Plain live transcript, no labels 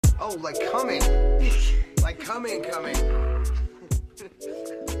Oh, like coming. Like coming. Wow, it's a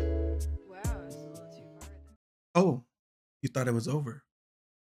little too far. Oh, you thought it was over?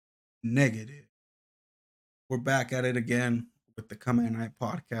 Negative. We're back at it again with the Come at Night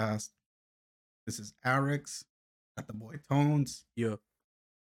podcast. This is Alex at the Boy Tones. Yeah.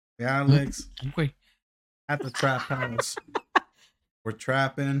 Alex Wait. at the Trap House. We're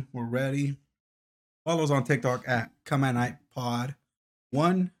trapping. We're ready. Follow us on TikTok at Come at Night Pod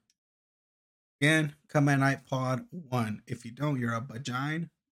 1. Again, Come at Night Pod 1. If you don't, you're a vagina.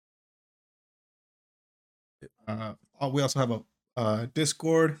 We also have a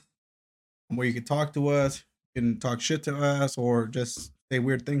Discord where you can talk to us, you can talk shit to us, or just say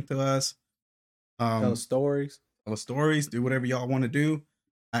weird thing to us. Tell stories. Tell stories. Do whatever y'all want to do.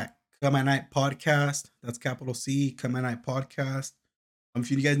 At Come at Night Podcast. That's capital C. Come at Night Podcast. If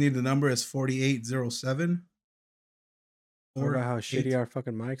you guys need the number, it's 4807. Or about how shitty our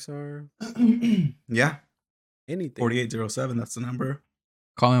fucking mics are. Yeah, Anything. 4807. That's the number.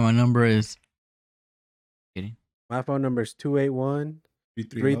 Call me. My number is. Kidding. My phone number is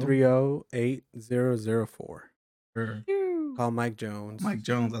 281-330-8004. Sure. Call Mike Jones. Mike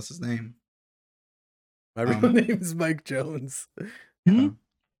Jones. That's his name. My real name is Mike Jones. Hmm?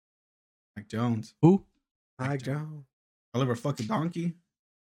 Mike Jones. Who? Mike Jones. Oliver fucking donkey.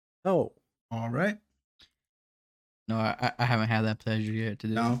 Oh, All right. No, I haven't had that pleasure yet to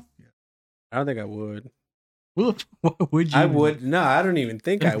do. No. I don't think I would. What would you? I would. No, I don't even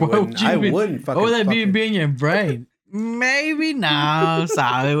think I What wouldn't. would you I be- wouldn't fucking. What would that fucking- be in your brain? Maybe no.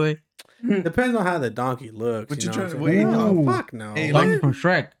 Sorry. Wait. Depends on how the donkey looks. What you you know trying- what I'm saying? wait, No, no. fuck no. Hey, Donkey like- from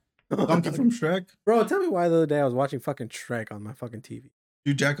Shrek. Donkey from Shrek. Bro, tell me why the other day I was watching fucking Shrek on my fucking TV.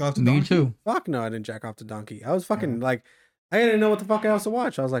 You jack off the Me donkey? too. Fuck no, I didn't jack off the donkey. I was fucking like, I didn't know what the fuck else to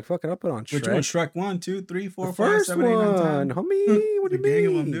watch. I was like, fuck it, I'll put on Shrek. Which one? Shrek 1, 2, 3, 4, The 5, first 7, 8, 9, 10. one, homie. What do The you gang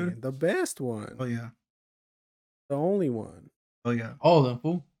of mean? them, dude. The best one. Oh yeah. The only one. Oh yeah. All of them,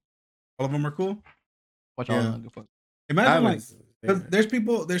 fool. All of them are cool. Watch all Yeah. of them. Good fuck. Imagine like, was- because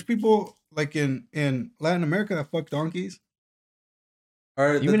there's people like in Latin America that fuck donkeys.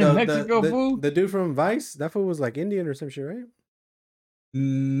 Or Even in Mexico, fool? the dude from Vice, that fool was like Indian or some shit, right?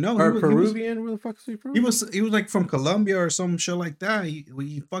 No, Or he was- Peruvian? Where the fuck is he from? He was like from Colombia or some shit like that.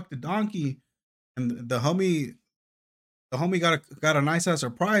 He fucked a donkey, and the homie got a nice ass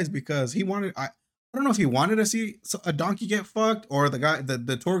surprise because he wanted. I don't know if he wanted to see a donkey get fucked, or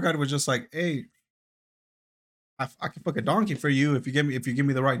the tour guide was just like, hey, I can fuck a donkey for you if you give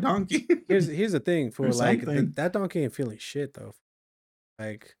me the right donkey. Here's the thing, for Or like something. that donkey ain't feeling shit though.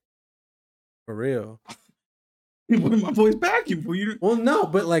 Like, for real. What my boy's backing for you? Well, no,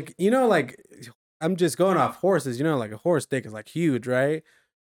 but like, you know, like I'm just going off horses, you know, like a horse dick is like huge, right?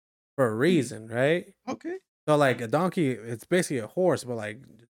 For a reason, right? Okay. So like a donkey, it's basically a horse, but like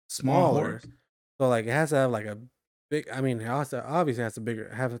Small smaller. horse. So like it has to have like a big. I mean, it also obviously has to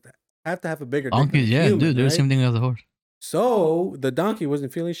have to have a bigger. dick than Donkeys, a yeah, human, dude. They're the right? same thing as a horse. So the donkey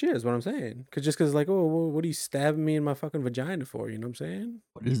wasn't feeling shit, is what I'm saying. Cause like, oh, what are you stabbing me in my fucking vagina for? You know what I'm saying?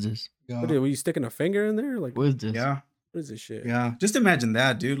 What is this? Yeah. Were you sticking a finger in there? Like, What is this? Yeah. what is this shit? Yeah. Just imagine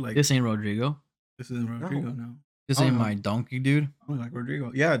that, dude. Like This ain't Rodrigo. this is Rodrigo No. now. This Oh, ain't no. my donkey, dude. I like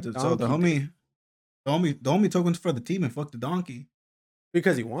Rodrigo. Yeah. So the Donkey. homie took one for the team and fucked the donkey.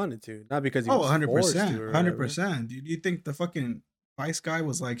 Because he wanted to, not because he Oh, was 100%. forced to or whatever. 100%. Dude, you think the fucking Vice guy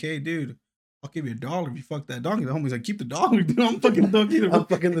was like, hey, dude, I'll give you $1 if you fuck that donkey. The homie's like, keep the $1. Dude, I'm fucking the donkey either way. I'm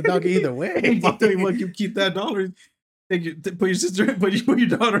fucking the donkey either way. I'll tell you what, you keep that $1. Put your sister, put your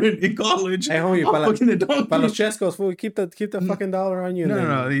daughter in college. Hey, homie, I'm fucking the donkey. Para los chescos, fool, keep the fucking dollar on you.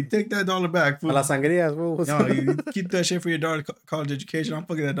 No, you take that $1 back. Fool. Para las sangrias, fool. No, you keep that shit for your daughter's college education. I'm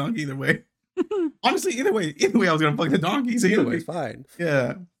fucking that donkey either way. Honestly, either way, I was gonna fuck the donkey. So Either either way, way, it's fine.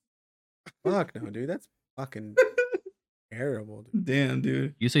 yeah. Fuck no, dude. That's fucking terrible, dude. Damn,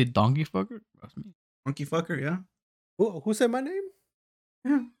 dude. You say donkey fucker? That's me. Donkey fucker, yeah. Who said my name?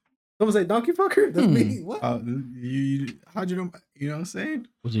 Yeah. Someone say donkey fucker? That's me. What? You how'd you know? You know what I'm saying?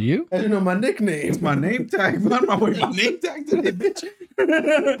 Was it you? I didn't know my nickname. It's my name tag. But I'm not wearing my name tag today, bitch.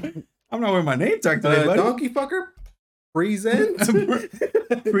 I'm not wearing my name tag today, buddy. Donkey fucker? Present?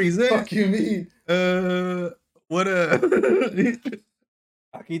 Present. Fuck you mean? What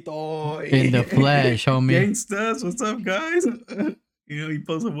Paquito. In the flesh, homie. Gangstas, what's up, guys? You know, he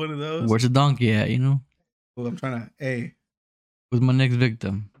posted one of those. Where's the donkey at? You know? Well, I'm trying to. Hey, Who's my next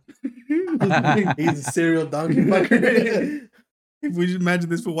victim? He's a serial donkey fucker. if we just imagine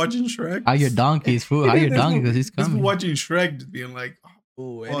this for watching Shrek. How your donkeys, fool? How your This donkey? fool- Because he's This for coming. watching Shrek, just being like,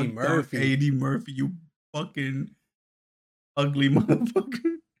 Ooh, fuck Eddie Murphy. Eddie Murphy, you fucking ugly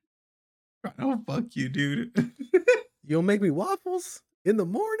motherfucker. Trying to fuck you, dude. You'll make me waffles? in the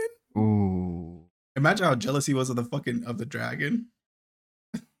morning. Ooh. Imagine how jealous he was of the dragon.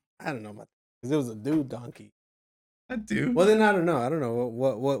 I don't know about because it was a dude donkey. That dude. Well, then I don't know. I don't know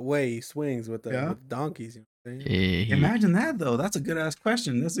what way he swings with the Yeah. with donkeys. You know what I'm saying? Yeah, he- Imagine that though. That's a good ass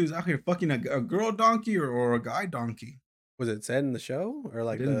question. This dude's out here fucking a girl donkey or a guy donkey. Was it said in the show or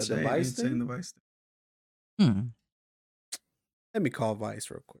like Didn't the say, Vice didn't say in thing? the Vice. Hmm. Let me call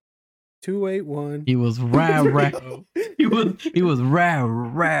Vice real quick. 281. He was rah rah. Oh. He was rah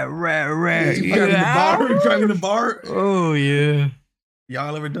rah rah rah. He driving the bar. Oh yeah.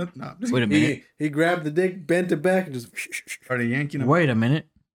 Y'all ever done? Nah. Wait a minute. He grabbed the dick, bent it back, and just. Started yanking him. Wait a minute.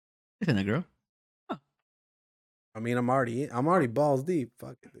 Isn't a girl? I mean, I'm already balls deep.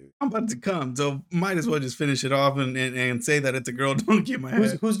 Fuck it, dude. I'm about to come, so might as well just finish it off and say that it's a girl donkey in my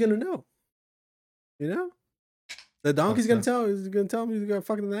head. Who's gonna know? You know, the donkey's gonna tell. He's gonna tell me he's gonna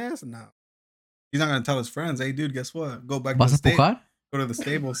fuck in the ass now. He's not gonna tell his friends, hey dude, guess what? Go back to ¿Vas the a stable. pujar? Go to the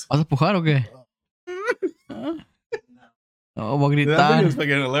stables. ¿Vas a pujar o qué? Oh, voy a Dude, that video gritar. is fucking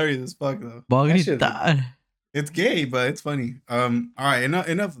hilarious as fuck though. Voy a That shit- gritar. It's gay, but it's funny. All right, enough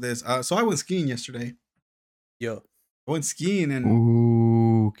of this. So I went skiing yesterday. Yo, I went skiing and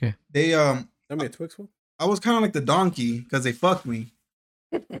Ooh, okay. they tell me a Twix one. I was kind of like the donkey because they fucked me.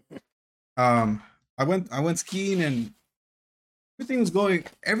 I went skiing and everything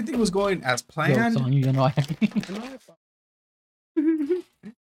was going as Yo, planned. son, you know I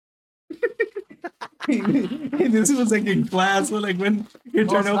This was like in class, when you're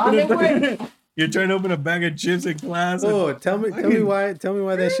trying to open a bag of chips in class. and Oh, tell me why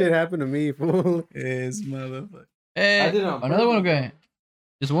that shit happened to me, fool. Is motherfucker. Eh, I did it on another one, purpose. okay.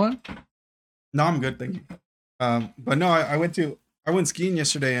 Just one? No, I'm good, thank you. But no, I went skiing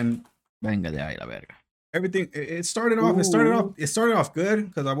yesterday and Venga de ahí la verga. everything it started off good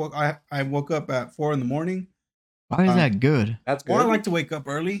because I woke up at 4 a.m. Why is that good? That's good. Well, I like to wake up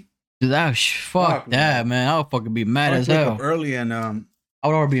early. Dude, fuck Fuck, that, man. I would fucking be I mad like as to wake hell. up early and I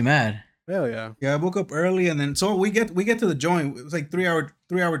would already be mad. Hell yeah. yeah, I woke up early and then so we get to the joint. It was like 3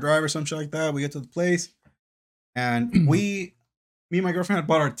 hour drive or some shit like that. We get to the place and me and my girlfriend had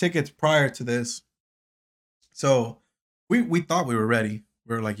bought our tickets prior to this. So we thought we were ready.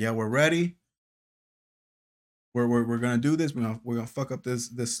 We were like, yeah, we're ready. We're gonna do this. We're gonna fuck up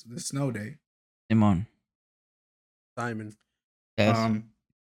this snow day. Simon. Simon. Yes.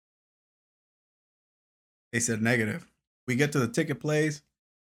 They said negative. We get to the ticket place,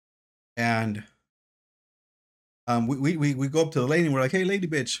 and we go up to the lady. And we're like, "Hey, lady,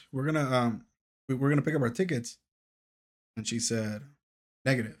 bitch, we're gonna pick up our tickets." And she said,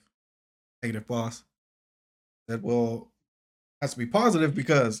 "Negative, boss." I said, "Well, it has to be positive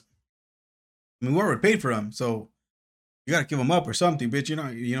because I mean we already paid for them, so you gotta give them up or something, bitch.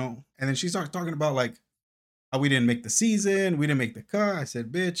 You know." And then she starts talking about like how we didn't make the season, we didn't make the cut. I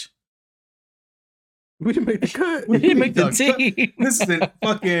said, "Bitch." We didn't make the cut. we didn't make the cut. team. This isn't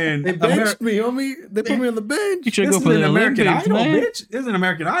fucking. They benched me, homie. They put me on the bench. You should This go for is the an American Olympics, Idol, man. bitch. This is an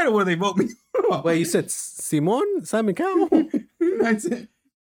American Idol where they vote me. Wait, you said Simon Cowell? I said,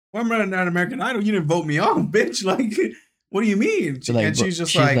 well, I'm running out American Idol. You didn't vote me off, bitch. Like, what do you mean? She's like, and she's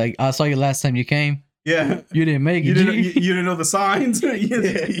just she's like, like, I saw you last time you came. yeah. You didn't make it. You didn't, G." you didn't know the signs. you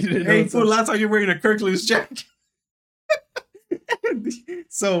didn't know Hey, the fool, signs. last time you were wearing a Kirkland's jacket.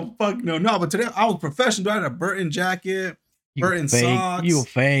 So fuck no. But today I was professional. I had a Burton jacket. You Burton fake. socks. You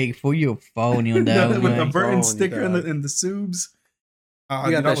fake. Fool, you phony on that with one. the Burton Phony, sticker and dog. the subs. You got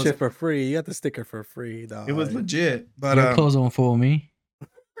dude, that shit for free. You got the sticker for free, dog. It was legit. But Your clothes don't fool me.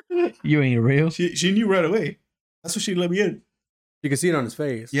 You ain't real. she knew right away. That's what she let me in. You can see it on his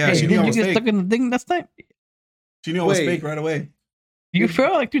face. Yeah, Hey, she knew I didn't you was get fake. stuck in the thing last time? She knew I was Wait. fake right away. You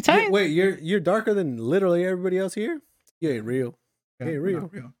fell like 3 times. Wait, you're darker than literally everybody else here? You ain't real. Hey, we're real.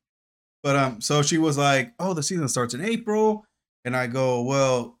 not real. But so she was like, "Oh, the season starts in April," and I go,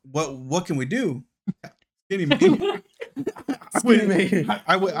 "Well, what can we do?" Skinny mate. Skinny mate.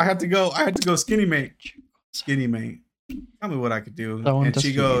 I had to go skinny mate. Skinny mate. Tell me what I could do. I want And to she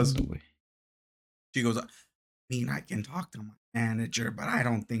see goes, you. I mean, I can talk to my manager, but I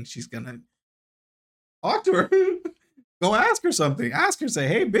don't think she's gonna talk to her. Go ask her something. Ask her, say,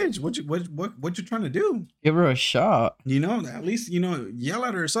 "Hey, bitch, what you trying to do?" Give her a shot. At least yell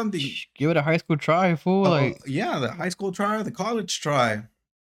at her or something. Give it a high school try, fool. Like, Yeah, the high school try, the college try.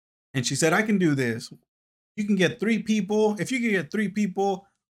 And she said, "I can do this. You can get 3 people. If you can get 3 people,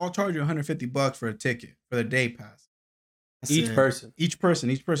 I'll charge you $150 for a ticket for the day pass." I Each said, person. Each person.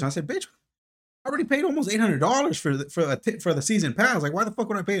 I said, "Bitch, I already paid almost $800 for the season pass. Like, why the fuck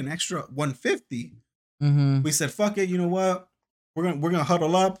would I pay an extra $150?" mm-hmm. We said, "Fuck it. You know what? We're gonna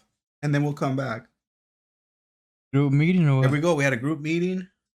huddle up and then we'll come back." Group meeting or There what? we go. We had a group meeting.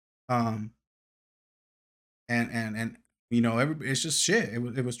 Um, and you know, it's just shit.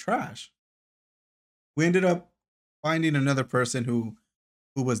 It was trash. We ended up finding another person who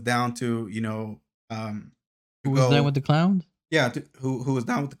was down to, you know, to Who was there go. with the clowns? Yeah, who was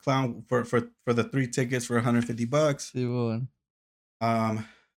down with the clown for the 3 tickets for $150. See what?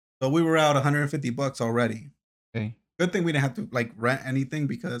 So we were out $150 already. Okay. Good thing we didn't have to like rent anything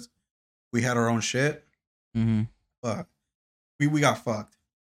because we had our own shit. Mm-hmm. But we got fucked.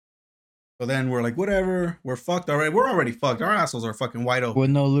 So then we're like, whatever, we're fucked already. We're already fucked. Our assholes are fucking wide open. With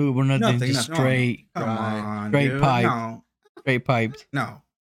no lube or nothing, Nothing, just nothing. straight, Come on, Straight dude. pipe. straight pipes. No.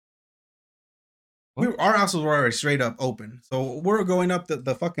 What? Our assholes were already straight up open. So we're going up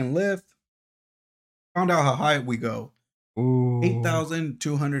the fucking lift. Found out how high we go. Ooh.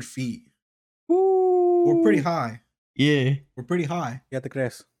 8,200 feet. Ooh. We're pretty high. Yeah. We're pretty high. Ya te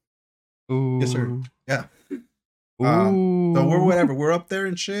crees. Ooh. Yes, sir. Yeah. Ooh. So we're whatever. We're up there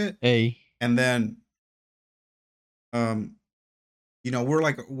and shit. Hey. And then, you know, we're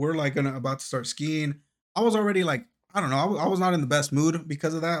like about to start skiing. I was already like, I don't know. I was not in the best mood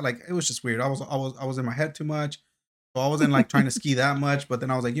because of that. Like, it was just weird. I was in my head too much. So I wasn't like trying to ski that much. But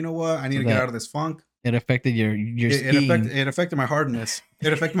then I was like, you know what? I need to get out of this funk. It affected your skiing. It affected my hardness.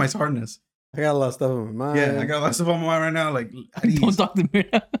 It affected my hardness. I got a lot of stuff on my mind. Yeah, I got lots of on my mind right now. Like, at Don't ease. talk to me.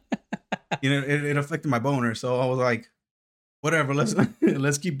 You know, it affected my boner. So I was like, whatever.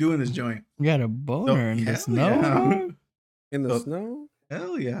 Let's keep doing this joint. You got a boner in the hell snow. yeah. In the So- snow.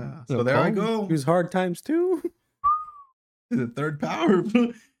 Hell yeah. So So there I cold. go. Use hard times too. The third power.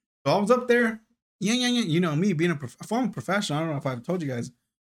 So I was up there. Yeah. You know me being if I'm a professional. I don't know if I've told you guys. I'm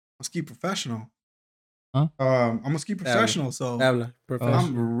a ski professional. Huh? I'm a ski professional. So Habla. Professional.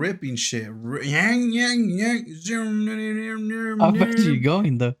 I'm ripping shit. Yang. How fast are you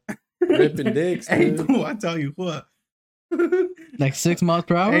going though? Ripping dicks. Hey, dude. dude, I tell you what. Like 6 miles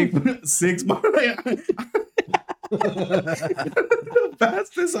per hour? Hey, 6 miles. The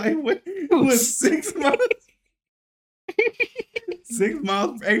fastest I went was 6 miles. 6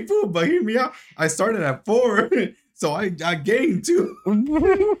 miles. Hey, fool, but hear me out. I started at 4, so I gained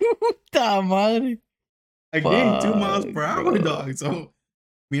 2. Ta madre. I gained 2 miles Fuck, per hour, bro. dog. So, I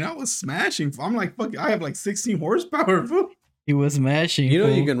mean, I was smashing. I'm like, fuck, I have like 16 horsepower, fool. He was smashing. You know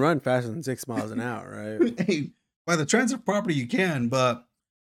you fool. can run faster than 6 miles an hour, right? Hey, by the transit property, you can, but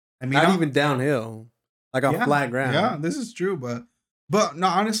I mean, Not I'm- even downhill, like on yeah, flat ground. Yeah, this is true, but no,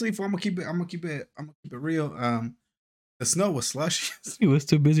 honestly, if I'm gonna keep it real. The snow was slushy. He was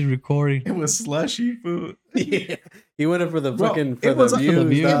too busy recording. It was slushy, food. Yeah. He went up for the Bro, fucking it was- for the views.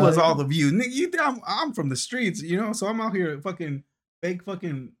 view. It dog. was all the views. I'm from the streets, you know, so I'm out here fucking fake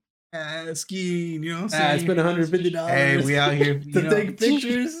fucking skiing, you know. What I'm I spent saying? $150. Hey, we out here you to know, take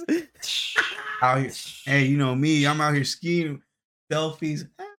pictures. out here. Hey, you know me, I'm out here skiing, selfies,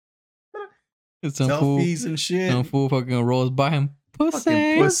 Some fool, selfies and shit. some fool fucking rolls by him. Pussy.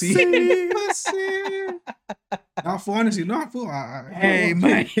 Fucking pussy. Pussy. Not fool, honestly, not fool. Hey,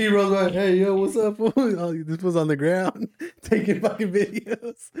 man. He rolls by. Hey, yo, what's up? Fool?" Oh, this was on the ground taking fucking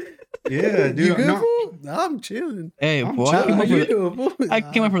videos. Yeah, dude. You good, no, fool? I'm chilling. Hey, I'm fool, I chilling. came How up you for the, doing, fool? I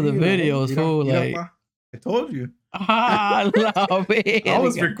came up for the You know, videos, you know, fool. you know, Like, I told you. I love it. I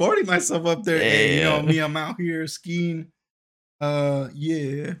was recording myself up there. Hey, you know Yeah. me, I'm out here skiing.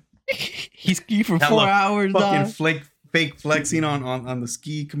 Yeah. He skied for Hella 4 hours, dog. Fucking fake flexing on the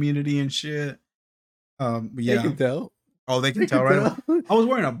ski community and shit. But They yeah. can tell. Oh, they can They tell can right away. tell. I was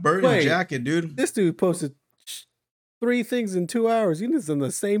wearing a burden Wait. jacket, dude. This dude posted 3 things in 2 hours. He's in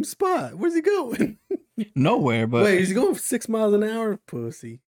the same spot. Where's he going? Nowhere, but Wait, he's going 6 miles an hour?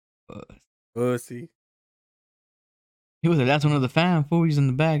 Pussy. Pussy. he was the last one of the fam. Fool, he's in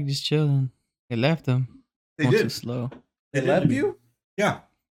the back just chilling. They left him. They Going did. too slow. They did. left you? Yeah.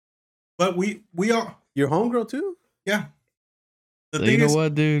 But we all Your homegirl too? yeah. The So thing you know is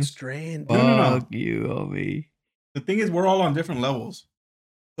what, dude? Strand. No, no, no. Fuck you, homie. the thing is we're all on different levels.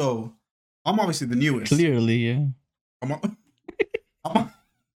 So I'm obviously the newest. Clearly, yeah. I'm, I'm,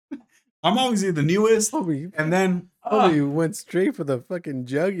 I'm obviously the newest. Homie, And then you went straight for the fucking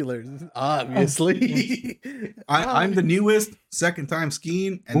jugulars, obviously. I'm the newest, second time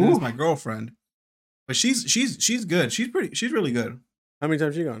skiing, and then it's my girlfriend. But she's good. She's really good. How many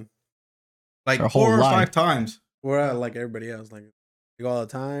times you gone? Like Her whole 4 or life. 5 times. Where like everybody else? Like you go all the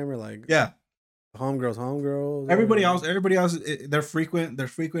time or like Yeah. homegirls? Everybody else, they're frequent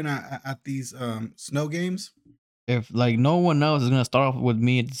at these snow games. If like no one else is gonna start off with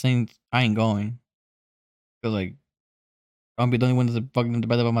me at the same, I ain't going. Cause like I'm gonna be the only one that's fucking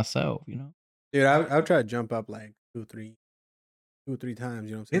together by myself, you know. Dude, I'll try to jump up like 2, 3. 2 or 3 times.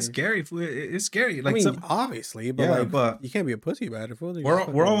 You know what I'm saying? It's scary. Fool. It's scary. Like I mean, some, obviously, but Yeah, like, but- you can't be a pussy about it. Fool. You're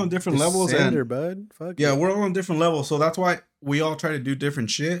We're all on different levels, and- Sender, bud. Fuck yeah, it. we're all on different levels. So that's why we all try to do different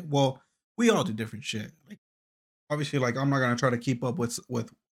shit. Well, we all do different shit. Like, obviously, like I'm not gonna try to keep up with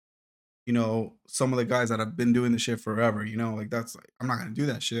you know, some of the guys that have been doing this shit forever. You know, like that's like I'm not gonna do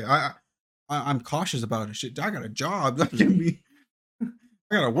that shit. I'm cautious about it. Shit, I got a job. I can't be. I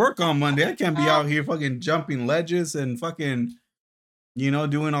gotta work on Monday. I can't be out here fucking jumping ledges and fucking, you know,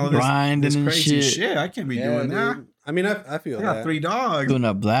 doing all this, Grinding and crazy shit. shit. I can't be Yeah, doing that. dude. I mean, I feel I got that. 3 dogs. Doing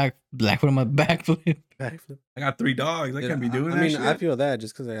a black foot on my backflip. Backflip. I got 3 dogs. I Dude, can't be doing I that mean, shit. I feel that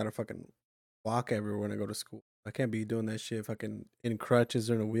just because I gotta fucking walk everywhere when I go to school. I can't be doing that shit fucking in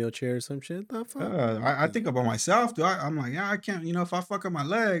crutches or in a wheelchair or some shit. The fuck? I think about myself, dude. I'm like, yeah, I can't. You know, if I fuck up my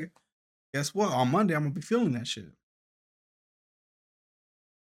leg, guess what? On Monday, I'm gonna be feeling that shit.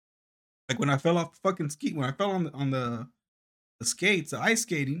 Like when I fell off the fucking ski, when I fell on the skates, the ice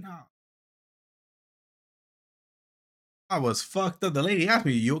skating. Nah. I was fucked up. The lady asked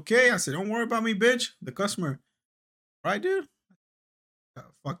me, "You okay?" I said, "Don't worry about me, bitch." The customer, right, dude?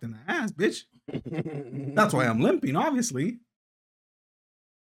 Got fucked in the ass, bitch. That's why I'm limping, obviously.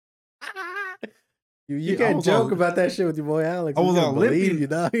 You Yeah, I can't was joke all- about that shit with your boy Alex. I He's was gonna all believe limping. you,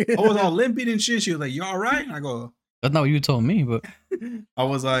 dog. I was all limping and shit. She was like, "You all right?" And I go, That's not what you told me, but I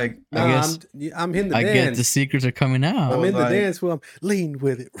was like, Nah, I guess- I'm in the I dance. guess the secrets are coming out. I I'm was in the like- dance. Fool. I'm lean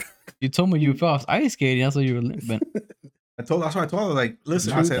with it. You told me you fell off ice skating. That's what you were limping. that's why I told her, like,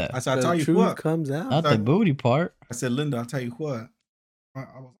 listen, I Truth said, that. I'll The tell you truth what. comes out. Not the booty part. I said, Linda, I'll tell you what. I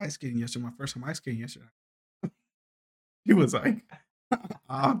was ice skating yesterday, my first time ice skating yesterday. He was like,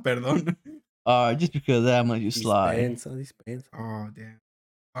 perdón. Just because of that, I'm gonna let you He's slide. paying, son. He's paying. Oh, damn.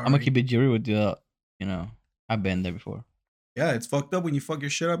 I'm gonna keep it jury with you. You know, I've been there before. Yeah, it's fucked up when you fuck your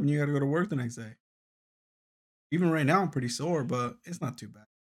shit up and you gotta go to work the next day. Even right now, I'm pretty sore, but it's not too bad.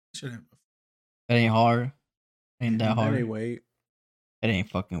 Shouldn't. That ain't hard. Ain't that hard. Anyway, That ain't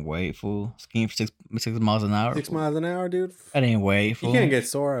fucking weight, fool. Skiing for 6 miles an hour. 6 fool. miles an hour, dude. That ain't weight, You fool. can't get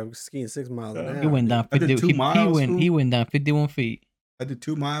sore skiing 6 miles an hour. He went down I did 50. 2 miles, He fool. went down 51 feet. I did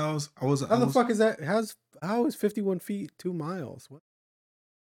 2 miles. How the fuck is that? How is 51 feet 2 miles? What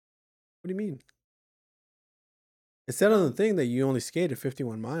do you mean? It said on the thing that you only skated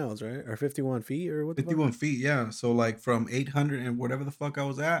 51 miles, right? Or 51 feet, or what? The 51 feet, yeah. So like from 800 and whatever the fuck I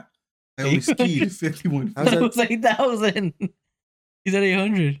was at, I only skied 51 How's feet. That was 8,000. He's at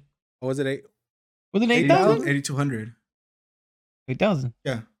 800. Fuck? Oh, was it 8? Was it 8,000? 8,200. 8,000.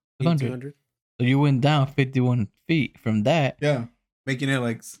 Yeah. 200. 200? So you went down 51 feet from that. Yeah. Making it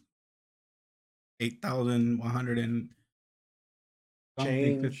like 8,100 and something,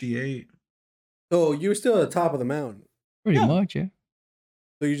 Change. 58. So you were still at the top of the mountain. Pretty Yeah. much, yeah.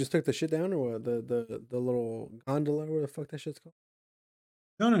 So you just took the shit down, or what? The little gondola, where the fuck that shit's called?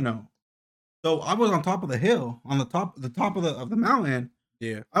 No. So I was on top of the hill, on the top of the mountain.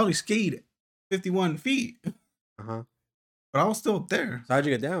 Yeah. I only skied 51 feet, Uh huh. but I was still up there. So how'd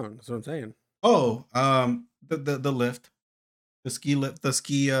you get down? That's what I'm saying. Oh, the lift, the ski lift,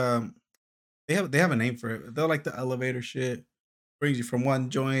 they have a name for it. They're like the elevator shit. Brings you from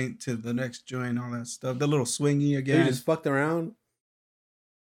one joint to the next joint, all that stuff. The little swingy So again. you just fucked around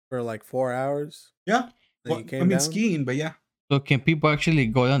for like 4 hours. Yeah. Then Well, you came I mean down? skiing, but yeah. So can people actually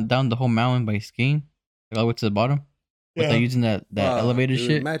go down the whole mountain by skiing? Like all the way to the bottom? Without using that Fuck, elevator dude,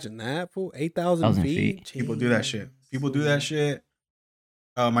 shit? Imagine that, fool. 8,000 1,000 feet. feet. People do that shit. People do that Jesus. shit.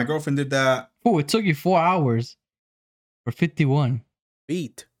 My girlfriend did that. Oh, it took you 4 hours for 51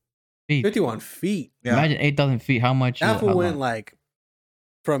 Feet. feet. 51 feet. Yeah. Imagine 8,000 feet. How much? That how fool went long? like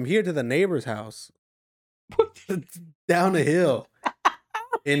from here to the neighbor's house down a hill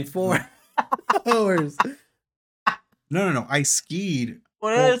in 4 hours. No. I skied.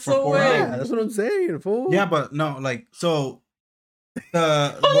 Well, that's so weird. Yeah, that's what I'm saying, fool. Yeah, but no, like so.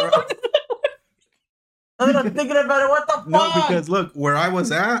 Where- I'm thinking about it. What the fuck? no, because look where I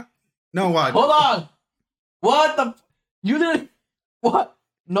was at. No, what? Hold on. What the? You didn't. What?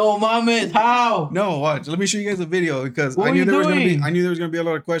 No, mames. How? No, watch. Let me show you guys a video because What I were knew you there was gonna be. doing? I knew there was gonna be a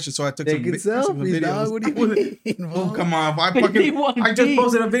lot of questions, so I took Taking some selfies, videos. dog. What do you mean? Oh, fool? come on! I 51 just feet.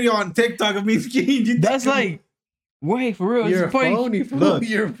 posted a video on TikTok of me skiing. You That's think- like. Wait, for real. You're It's probably, phony, fool. Look.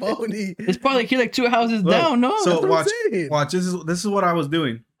 You're phony. it's probably like 2 houses Look, down, no? So That's what I'm watch. saying. Watch. This is what I was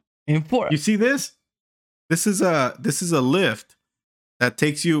doing. In 4. You see this? This is a lift that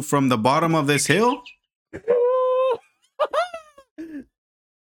takes you from the bottom of this hill.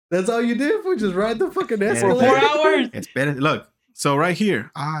 That's all you did, fool? Just ride the fucking For escalator. 4 hours? It's better. Look. So right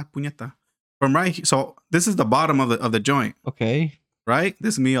here. Puñeta. From right here. So this is the bottom of the joint. Okay. Right?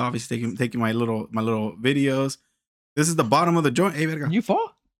 This is me obviously taking my little videos. This is the bottom of the joint. Hey, verga. You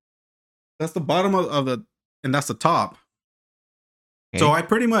fall? That's the bottom of the, and that's the top. So Okay. I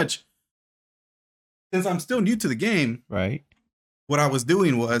pretty much, since I'm still new to the game, Right. what I was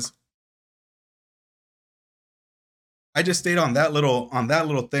doing was I just stayed on that little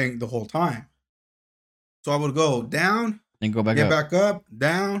thing the whole time. So I would go down, Then go back get up. back up,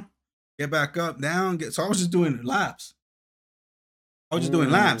 down, get back up, down. So I was just doing laps. I was just doing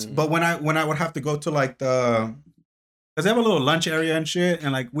laps. But when I would have to go to like the, because they have a little lunch area and shit,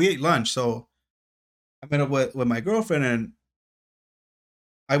 and like we ate lunch, so I met up with my girlfriend, and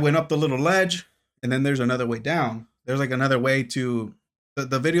I went up the little ledge, and then there's another way down. There's like another way to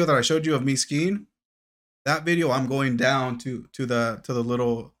the video that I showed you of me skiing. That video, I'm going down to the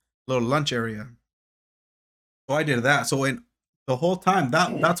little lunch area. So I did that. So in the whole time,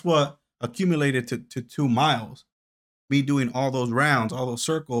 that's what accumulated to 2 miles. Me doing all those rounds, all those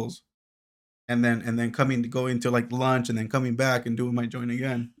circles, and then going to like lunch, and then coming back and doing my joint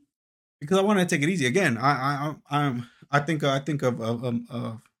again, because I wanted to take it easy. Again, I think of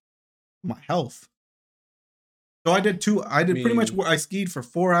my health. So I did pretty much what I skied for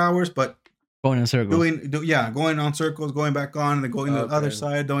 4 hours, but Going in circles. going on circles, going back on, and then going to the other Okay.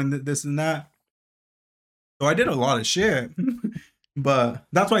 side, doing this and that. So I did a lot of shit, but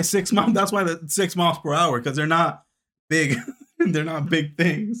that's why 6 miles. That's why the 6 miles per hour, because they're not big. They're not big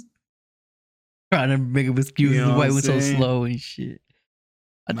things. Trying to make up excuses You know why what it I'm went so saying? slow and shit.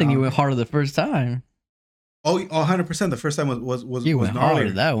 I think you Nah. went harder the first time. Oh, 100%. The first time was You went harder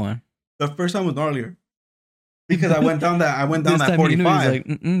gnarlier. that one. The first time was gnarlier because I went down that This that time you knew, 45. he's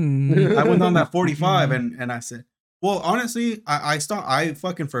like, mm-mm. I went down that 45, and I said, well, honestly, I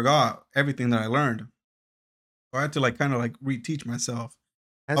fucking forgot everything that I learned. So I had to like kind of like reteach myself.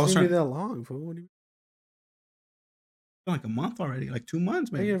 I was Hasn't trying- been that long, fool. What do you It's been like a month already, like 2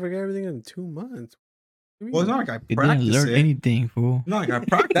 months, mean? maybe. You forget everything in 2 months. What do you Well, it's mean? not like I You practiced didn't learn it. anything, fool. Not like I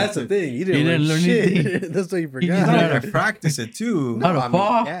practiced That's the it. thing. You didn't, didn't learn learn shit. anything. That's what you just It's forgot. not learned like I practiced it too. How to I mean,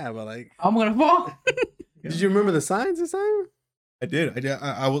 fall? yeah, but like, I'm gonna fall. did you remember the signs this time? I did.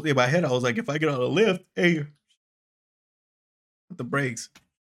 I was in my head. I was like, if I get on a lift, hey, with the brakes.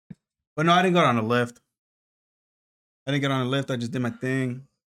 But no, I didn't get on a lift. I didn't get on a lift. I just did my thing,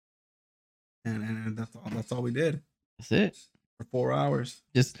 and that's all. That's all we did That's it. for 4 hours.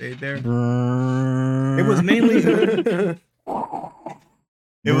 Just Stayed there. it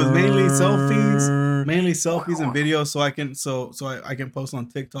It was mainly selfies and videos, so I can I can post on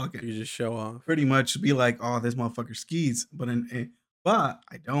TikTok and You just show off. pretty much be like, oh, this motherfucker skis, but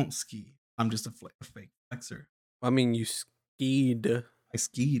I don't ski. I'm just a fake flexer. I mean, you skied. I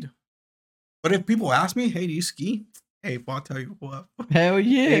skied. But if people ask me, hey, do you ski? Hey, fool, I'll tell you what. hell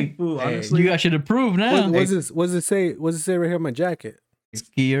yeah. Hey, fool, Hey, honestly, You guys should approve now. What does it say? What does it say right here on my jacket?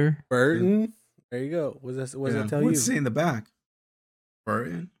 Skier. Burton. There you go. What does that tell you? What's it say in the back?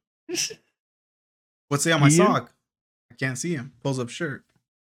 Burton. What's it on my Skier? sock? I can't see him. Pulls up shirt.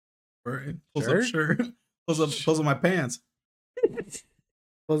 Burton. Pulls up shirt. Pulls up my pants.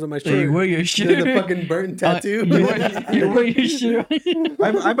 Close on my So shirt. you wear your There's shirt. the fucking Burton tattoo. You wear your shirt.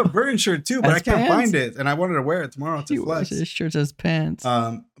 I have a Burton shirt too, but As I can't pants? find it, and I wanted to wear it tomorrow to You wear flex. his shirts as pants.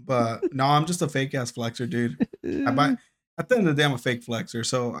 But no, I'm just a fake ass flexer, dude. I buy. At the end of the day, I'm a fake flexer.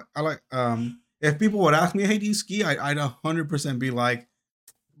 So I like. If people would ask me, "Hey, do you ski?" I'd 100% be like,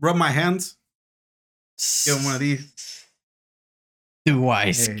 rub my hands, give them one of these. Do I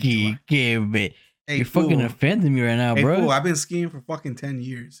do ski? I- Give it. Hey, You're fucking fool. offending me right now, Hey, bro. fool, I've been skiing for fucking 10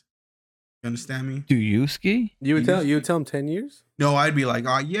 years. You understand me? Do you ski? You would tell him 10 years? No, I'd be like,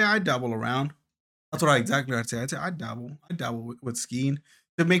 oh yeah, I dabble around. That's what I'd say. I'd say I dabble with skiing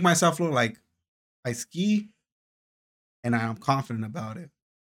to make myself look like I ski, and I'm confident about it.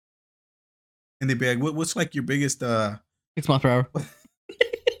 And they'd be like, what's like your biggest 6 miles per hour.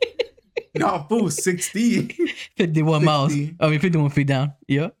 no, fool, 60. 51 miles. 60. I mean, 51 feet down.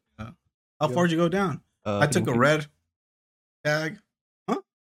 Yeah. How far did you go down? I took a 51 feet. red tag.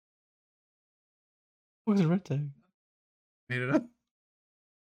 Where's the red tag? Made it up.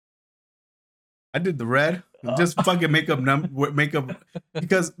 I did the red. Just fucking make up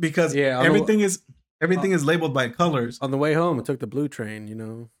because Yeah, on the- everything is labeled by colors. On the way home, I took the blue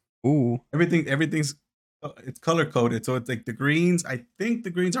train, Ooh. Everything's it's color coded. So it's like the greens. I think the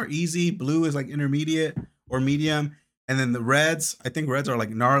greens are easy. Blue is like intermediate or medium, and then the reds. I think reds are like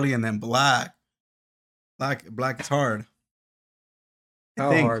gnarly, and then black. Black is hard. I How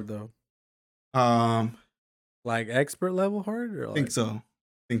think. hard, though? Like expert level hard? Or I like, think so.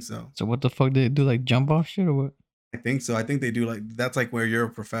 So what the fuck did they do? Like jump off shit or what? I think so. I think they do like that's like where you're a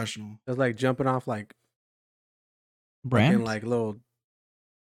professional. It's like jumping off like Brand? fucking like little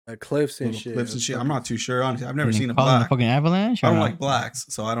Cliffs and little shit. cliffs and shit. I'm not too sure, honestly. I've never And seen a call it black. fucking avalanche. I or don't not? like blacks,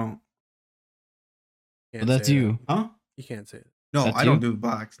 so I don't. Can't Well, that's say you. that. Huh? You can't say it. No, That's I don't you? do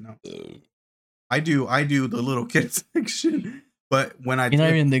blacks. No, I do the little kids section. But when I You're not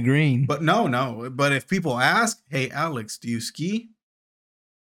even in the green. but no. But if people ask, "Hey, Alex, do you ski?"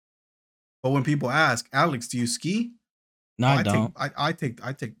 But when people ask, "Alex, do you ski?" no, I don't. I take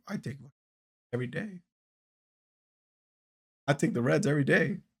every day. I take the Reds every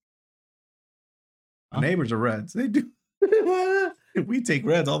day. My Huh? neighbors are Reds. They do. We take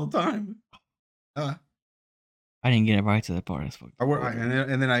Reds all the time. I didn't get it right to the part. That's fucking.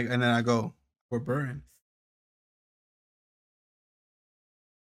 And then I go, we're burning.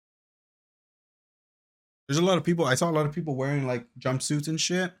 There's a lot of people. I saw a lot of people wearing like jumpsuits and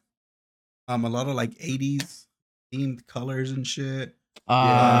shit. A lot of like 80s themed colors and shit.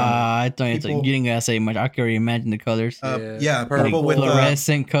 I thought it's like, people- you didn't gotta say much. I can already imagine the colors. Yeah, purple, people with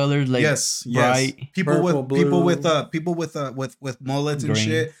Fluorescent colors, like yes, bright. people Purple, with people with blue. people with mullets and Green.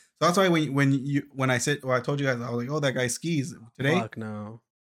 shit. So that's why when I said, I told you guys, I was like, oh, that guy skis today. Fuck no.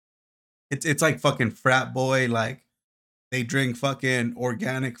 It's like fucking frat boy. Like they drink fucking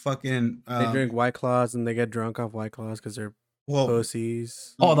organic fucking. They drink White Claws and they get drunk off White Claws because they're well,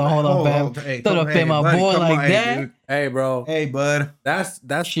 pussies. Hold on, fam. Hey, Don't offend my buddy, boy come like on, hey, that. dude. Hey, bro. Hey, bud. That's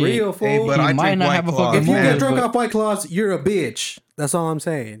Shit. real, fool. Hey, but He I might drink not White have a Claws, fucking if you man. get mood, drunk but- off White Claws, you're a bitch. That's all I'm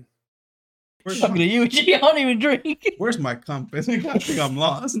saying. Talking to you, G. I don't even drink. Where's my compass? I think I'm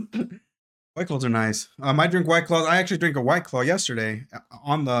lost. White Claws are nice. I drink White Claws. I actually drank a White Claw yesterday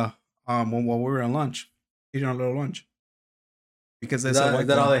on the when we were on lunch, eating our little lunch. Because Is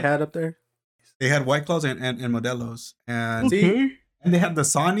that all they had up there? They had White Claws and Modelo's, and See? and they had the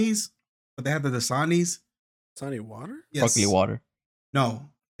Dasanis, but they had the Dasanis. Sunny water? Yes. Sparkly water No,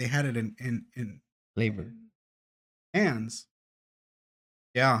 they had it in flavor. cans.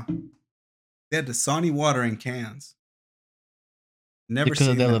 Yeah, they had Dasani water in cans. Never Because seen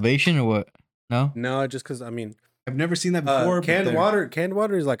of the that. elevation or what? No. No, just because, I mean, I've never seen that before. but canned they're-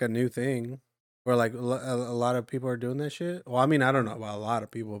 water is like a new thing where like a lot of people are doing that shit. Well, I mean, I don't know about a lot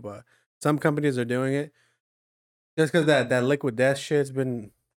of people, but some companies are doing it just because that liquid death shit's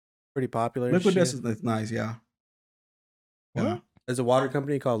been pretty popular. and Liquid shit. Death is nice. Yeah. Yeah. What? There's a water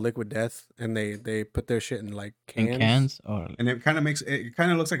company called Liquid Death, and they put their shit in like cans. In cans? Oh, And it kind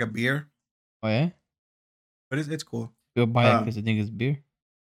of looks like a beer, oh yeah. but it's cool. You'll buy it Um, because I think it's beer.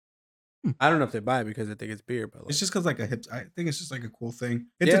 I don't know if they buy it because they think it's beer, but like, It's just because like a hip. I think it's just like a cool thing.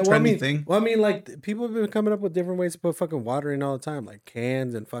 It's yeah, a trendy well, I mean, thing. Well, I mean, like people have been coming up with different ways to put fucking water in all the time, like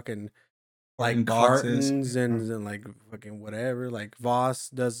cans and fucking like Carton boxes. cartons and like fucking whatever. Like Voss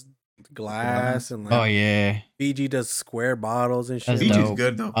does glass and like Oh yeah. Fiji does square bottles and shit. That's Fiji's dope.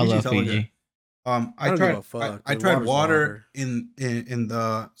 good though. I love Fiji's hella good. Fiji. I I don't tried. give a fuck, I dude. tried Water's water water. in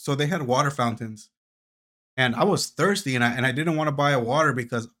the. So they had water fountains, and I was thirsty, and I didn't want to buy a water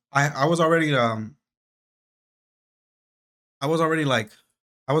because I was already I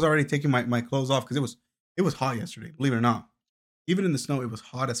was already taking my clothes off because it was hot yesterday. Believe it or not, even in the snow, it was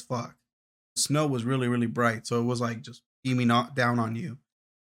hot as fuck. The snow was really really bright, so it was like just beaming down on you.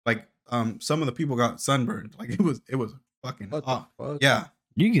 Like some of the people got sunburned. Like it was fucking What hot. the fuck? Yeah.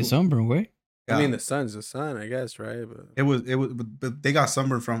 You can get sunburn, way. Yeah. I mean, the sun's the sun, I guess, right? But It was, but they got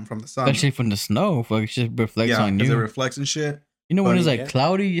sunburned from the sun. Especially from the snow. Fuck, it just reflects yeah, on because it you. reflects and shit. You know when it's Funny, like yeah.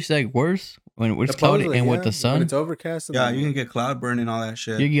 cloudy, it's like worse when it's cloudy supposedly, and with yeah, the when sun, it's overcast. And Yeah, then- you can get cloud burn and all that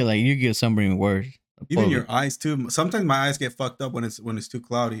shit. you get sunburn worse. Even Supposedly. your eyes too. Sometimes my eyes get fucked up when it's too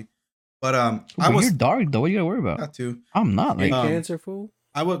cloudy. But I But was you're dark though. What you gotta worry about? got to. I'm not. You Like, Um, cancer fool.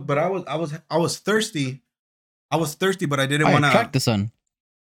 I was thirsty. I was thirsty, but I didn't I want attract to. the sun.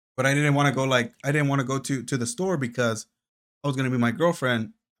 But I didn't want to go I didn't want to go to the store because I was gonna be my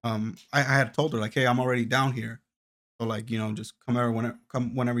girlfriend. I had told her like, hey, I'm already down here, so like just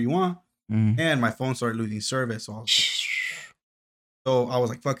come whenever you want. Mm. And my phone started losing service, so I was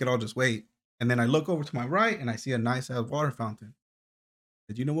like, fuck it, I'll just wait. And then I look over to my right and I see a nice ass water fountain.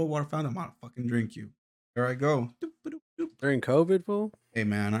 Did you know what water fountain? I'm gonna fucking drink you. There I go. Doop, ba, doop, doop. During COVID, fool. Hey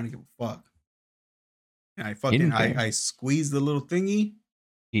man, I don't give a fuck. And I didn't care. I squeezed the little thingy.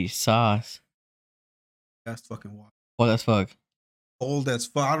 Eat sauce. That's fucking water. Oh, that's fuck. Cold as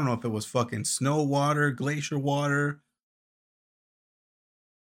fuck. I don't know if it was fucking snow water, glacier water.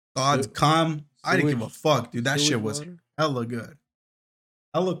 God's Su- calm. I didn't give a sewage- fuck, dude. That shit sewage was water? hella good.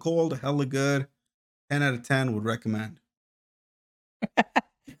 Hella cold, hella good. 10 out of 10 would recommend.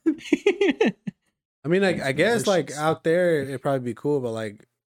 I mean, like, It's I guess, like, delicious. out there, it'd probably be cool, but, like,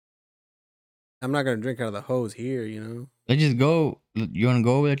 I'm not going to drink out of the hose here, you know? Let's just go. You want to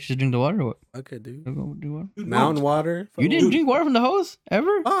go over there just drink the water? Or what? Okay, dude. Let's go do water. Dude, Mountain no. water. You didn't drink water from the hose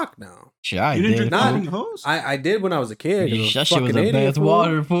ever? Fuck no. Shit, I You didn't did. drink Nah, water fool. from the hose? I did when I was a kid. 'cause I was That a shit was fucking the idiot, best fool.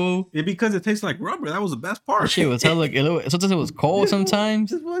 water, fool. Yeah, because it tastes like rubber. That was the best part. That shit was hella like sometimes it was cold. Sometimes,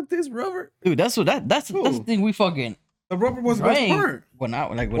 Just like this rubber. dude, that's the thing we fucking The rubber was the best drank part. when I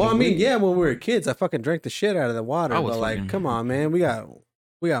like. When Well, I mean, we- yeah, when we were kids, I fucking drank the shit out of the water. I was But like, fucking- come on, man, we got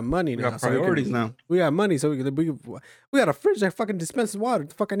money We now. got so we can- priorities now. We got money, so we got a fridge that fucking dispenses water.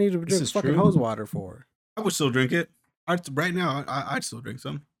 The fuck I need to This drink is fucking true. hose water for? I would still drink it. Right now, I'd still drink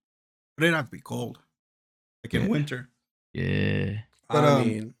some. But it'd have to be cold. Like in Yeah. winter. yeah, But, I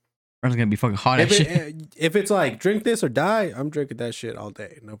mean, it's gonna be fucking hot as if, shit. if it's like drink this or die, I'm drinking that shit all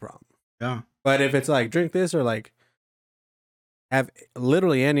day, no problem. Yeah. But if it's like drink this or like have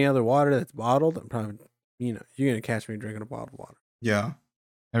literally any other water that's bottled, I'm probably, you're gonna catch me drinking a bottled water. Yeah.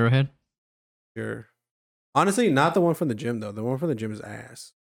 Arrowhead. Sure. Honestly, not the one from the gym though. The one from the gym is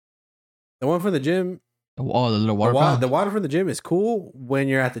ass. The one from the gym, Oh, the little water. the fountain. water from the gym is cool when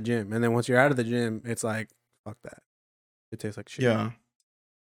you're at the gym, and then once you're out of the gym, it's like fuck that. It tastes like shit. Yeah.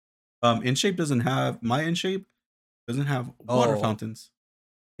 InShape doesn't have doesn't have water Oh. fountains.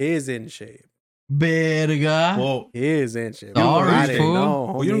 Is in shape. Verga. Well, Is in shape. Sorry, I didn't fool.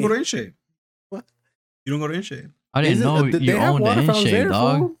 know. well, you don't go to homie. InShape. What? You don't go to InShape. I didn't Is it- know they you have owned the water fountains InShape, there,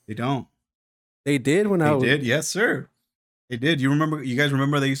 dog. fool? They don't. They did when I They was. did. Yes, sir. They did. You guys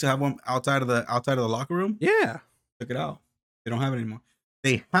remember they used to have one outside of the locker room? Yeah. Took it out. They don't have it anymore.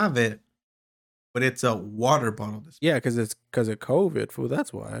 They have it, but it's a water bottle display. Yeah, because of COVID, fool.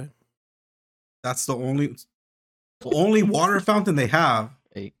 That's why. That's the only water fountain they have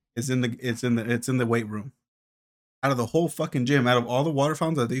Hey. is in the weight room. Out of the whole fucking gym, out of all the water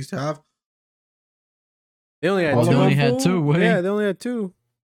fountains that they used to have, They only had Oh, two. they only had fool. two, wait. Yeah, they only had two.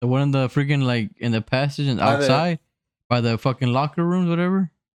 The one in the freaking like in the passage and By the- outside by the fucking locker rooms,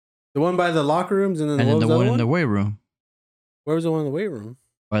 whatever. The one by the locker rooms, and then, And what then was the the one other in the weight room Where was the one in the weight room?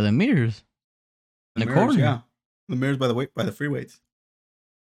 by the mirrors. In the mirrors, corner. yeah, the mirrors by the free weights.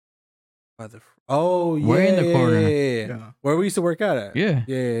 By the. Oh yeah. Where in the corner? Yeah. Yeah, Where we used to work out at. Yeah.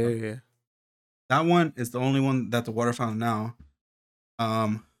 Yeah. that one is the only one that's a water fountain now.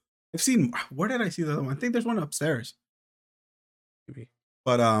 I've seen. Where did I see the other one? I think there's one upstairs. Maybe.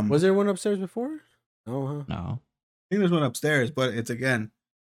 But Was there one upstairs before? No, huh? No. I think there's one upstairs, but it's again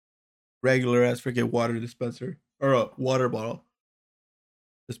regular ass freaking water dispenser or a water bottle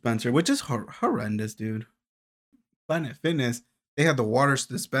dispenser, which is horrendous, dude. Planet Fitness, they had the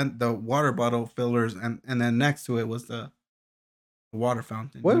the water bottle fillers, and then next to it was the water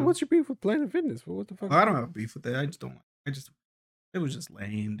fountain. you know? What's your beef with Planet Fitness? What the fuck? I don't have beef with it. I just don't. It was just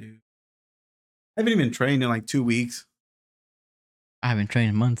lame, dude. I haven't even trained in like 2 weeks. I haven't trained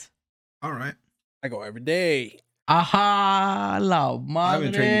in months. All right, I go every day. Ajá, la I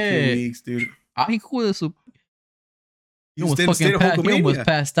haven't trained in 2 madre. weeks, dude. Hijo de su. He He was was in a state fucking of he almost Hulkamania.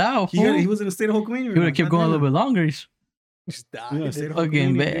 passed out. He He was in a state of Hulkamania. would have kept going a little bit longer. He's Just Yeah, died. state of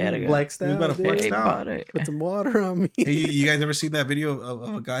fucking Hulkamania, dude. bad. Flexed He was out. about to flex dude. out. Put some water on me. Hey, you guys ever seen that video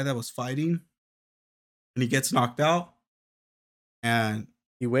of a guy that was fighting and he gets knocked out? And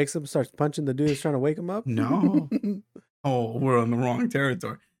He wakes up, starts punching the dude that's trying to wake him up. No. oh, we're on the wrong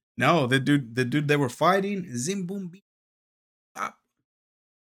territory. No, the dude they were fighting, zim boom beep, pop.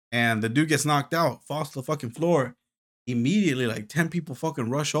 And the dude gets knocked out, falls to the fucking floor. Immediately, like 10 people fucking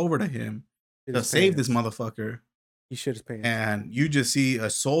rush over to him Shit to his save this pants. motherfucker. He shit his pants. And you just see a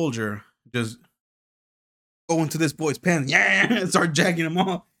soldier just go into this boy's pants, yeah, and start jacking him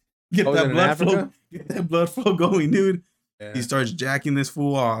off. Get Oh, is it that in blood flow, Africa? get that blood flow going, dude. Yeah. He starts jacking this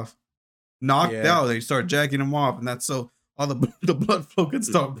fool off. Knocked Yeah. out, they start jacking him off, and that's so all the blood flow can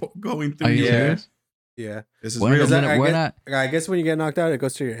start going through Are you you. Yeah. serious? Yeah. This is When real. is that- it? I We're get- not. I guess when you get knocked out, it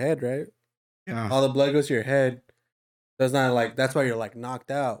goes to your head, right? Yeah. All the blood goes to your head. That's not like that's why you're like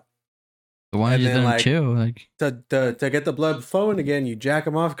knocked out. The one And just then, doesn't like, chill. Like To get the blood flowing again, you jack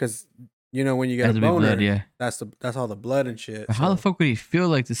him off because when you get has a to be boner, blood. Yeah. that's all the blood and shit. But how the so- fuck would he feel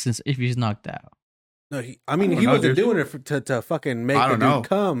like this since if he's knocked out? No, I he don't know, wasn't dude. doing it to fucking make I the don't dude know.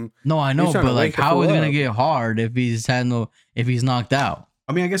 come. No, I know, trying to but like, wake the how fool is it gonna up. get hard if he's knocked out?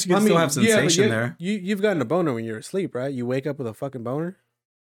 I mean, I guess you can still have yeah, but sensation there. You've gotten a boner when you're asleep, right? You wake up with a fucking boner.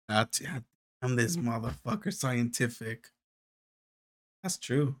 I'm this motherfucker scientific. That's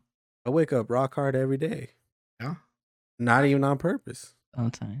true. I wake up rock hard every day. Yeah. Not even on purpose.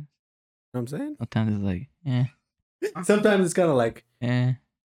 Sometimes, You know what I'm saying? sometimes it's like, Sometimes it's kind of like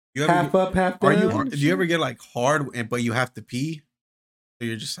You ever, half up, half are down. do you ever get like hard, but you have to pee? So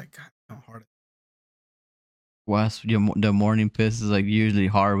you're just like, God, I'm hard. the morning piss is like usually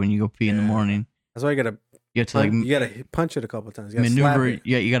hard when you go pee in the Yeah. morning. That's why you gotta You have to like you gotta punch it a couple times. You gotta slap maneuver. it.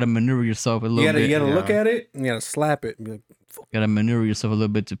 Yeah, you gotta maneuver yourself a little bit. You gotta look yeah. at it and you gotta slap it and be like, fuck. You gotta maneuver yourself a little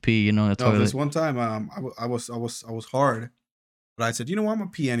bit to pee. You know, the No, toilet. this one time, I was hard, but I said, you know what, I'm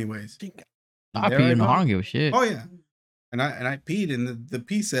gonna pee anyways. I There pee I in the go. I don't give a shit. Oh yeah, and I peed, and the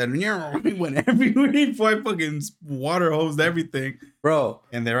pee said, yeah, it went everywhere before I fucking water hosed everything, Bro,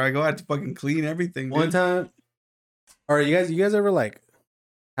 and there I go, I had to fucking clean everything. one dude. time, or you guys ever like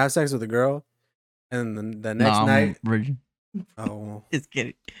have sex with a girl and the next Nah, I'm night, virgin. oh, Just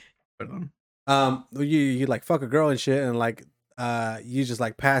kidding. you like fuck a girl and shit, and like you just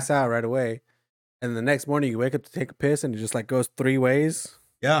like pass out right away, and the next morning you wake up to take a piss and it just like goes 3 ways.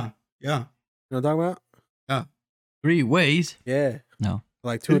 Yeah. You know what I'm talking about? 3 ways. Yeah. No.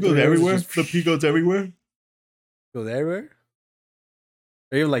 Like 2 or 3 ways, just The pee goes everywhere. goes everywhere.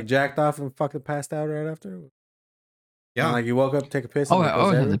 Are you like jacked off and fucking passed out right after? Yeah. And, like you woke up to take a piss. Oh, And I it goes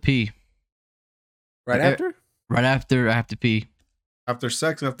always have everywhere? to pee. Right after. Right after I have to pee. After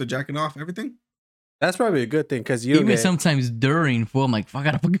sex, after jacking off, everything. That's probably a good thing because you don't Even get, sometimes during, fool, I'm like, fuck, I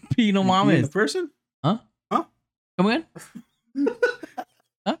gotta fucking pee. No You pee in the mames. person. Come in.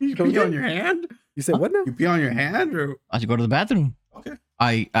 Huh? You Come pee on again? your hand. you said what now? You pee on your hand, or I should go to the bathroom. okay.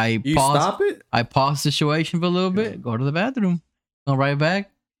 I You pause. stop it? I pause the situation for a little bit. Go to the bathroom. Go right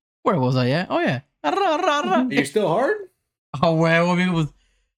back. Where was I at? Oh yeah. Are you still hard? Oh, huevo, amigo. Pues,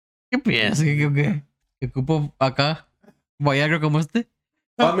 ¿qué piensas? ¿Que ocupo acá? Viagra como este?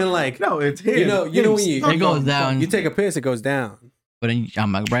 I mean, like No, it's him. you know when you It goes down. you take a piss, it goes down. But then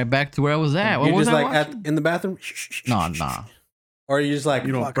I'm like right back to where I was at. What You're was just I like watching? in the bathroom. Nah. Or you just like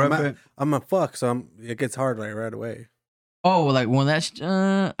You don't fuck, prep I'm, it. I'm a fuck, so it gets hard like right away. Oh, like when that's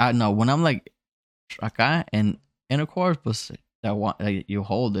I know when I'm like acá and intercourse, but that one like you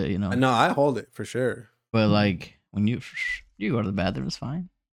hold it, you know. No, I hold it for sure. But like when you go to the bathroom, it's fine.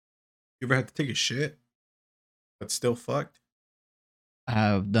 You ever had to take a shit, but still fucked? I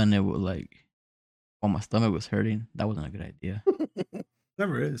have done it with like when my stomach was hurting. That wasn't a good idea.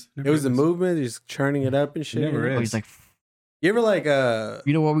 Never is. It was the movement, just churning it up and shit. Never you know? is. Oh, he's like, You ever like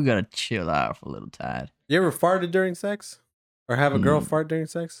you know what? We gotta chill out for a little tad. you ever farted during sex? Or have a girl Mm. fart during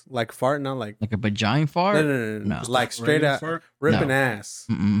sex? Like fart, not like Like a vagina fart? no. No. Like straight Regular out fart? ripping No. ass.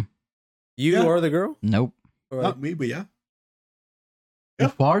 Mm-mm. You Yeah. or the girl? Nope. Or Not me, but yeah. You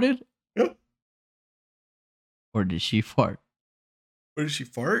Yeah. farted? Yep. Or did she fart? Where did she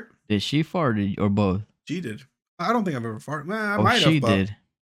fart? Did she fart or both? She did. I don't think I've ever farted. Man, I Oh, might she have. did.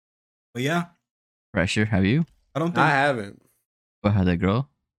 But yeah, Pressure, have you? I don't think. I haven't. Or had that girl?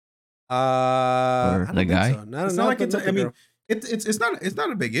 Or I don't the think guy? so. Not, It's not not like the- it's. not the I mean, girl. it's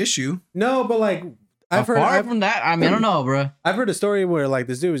not a big issue. No, but like I've heard Apart I've, from that, I mean, I don't know, bro. I've heard a story where like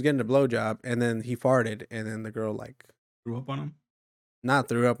this dude was getting a blowjob and then he farted and then the girl like Grew up on him. not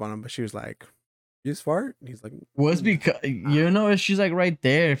threw up on him, but she was like, "You just fart?" And he's like, Was because you know she's like right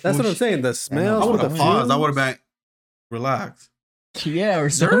there. "That's fool. what I'm saying." The smells I with would the have paused. I fumes. would have been relaxed. Yeah, or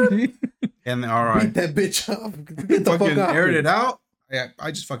something. And all right, Beat that bitch up. Get the fucking fuck out. aired it out. Yeah,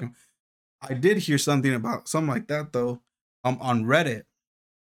 I just fucking. I did hear something about something like that though. On Reddit,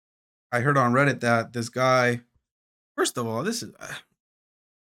 I heard on Reddit that this guy. First of all, this is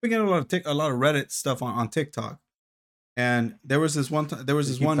we get a lot of Reddit stuff on TikTok, and there was this one time. There was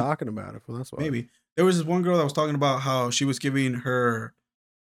They this keep one talking about it. Well, that's why. maybe there was this one girl that was talking about how she was giving her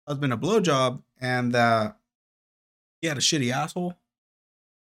husband a blowjob and that he had a shitty asshole.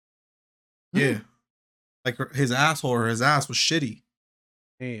 Yeah, like his asshole or his ass was shitty.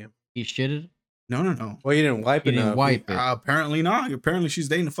 Damn. He shitted. No. Well, you didn't wipe He it didn't enough. wipe it. Apparently not. Apparently she's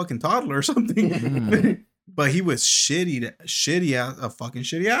dating a fucking toddler or something. Mm. But he was a fucking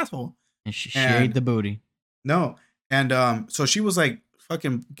shitty asshole. And she And- shaved the booty. No, and so she was like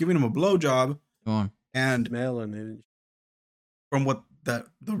fucking giving him a blowjob, Go on. and Smelling it. from what the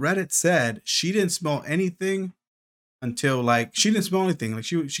Reddit said, she didn't smell anything until like she didn't smell anything. Like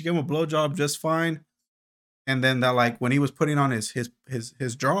she gave him a blowjob just fine, and then that like when he was putting on his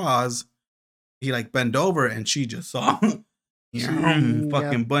drawers, he like bent over and she just saw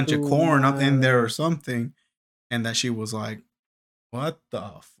fucking bunch of corn up in there or something, and that she was like, "What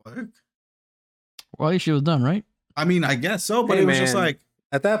the fuck?" Well, she was done, right? I mean, I guess so, but Hey, it was just man. like,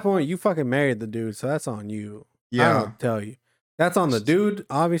 At that point, you fucking married the dude, so that's on you. I yeah, don't tell you. That's on the dude,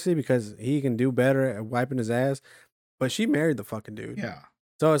 obviously, because he can do better at wiping his ass. But she married the fucking dude. yeah,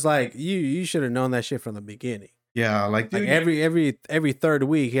 So it's like you should have known that shit from the beginning. yeah. Like, dude, Like every third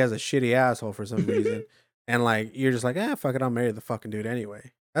week he has a shitty asshole for some reason. And like you're just like, fuck it, I'll marry the fucking dude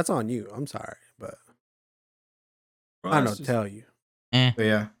anyway. That's on you. I'm sorry. But bro, I it's don't just- tell you. Eh. But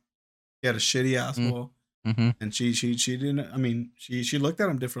yeah, he had a shitty asshole, Mm-hmm. And she didn't. I mean, she looked at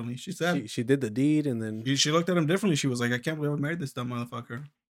him differently. She said She did the deed, and then she looked at him differently. She was like, I can't believe I married this dumb motherfucker.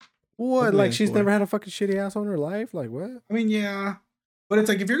 what? Look at Like this she's boy. never had a fucking shitty asshole in her life. Like what? I mean, yeah, but it's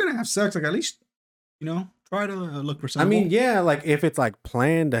like if you're gonna have sex, like at least try to look I presentable. mean, yeah, like if it's like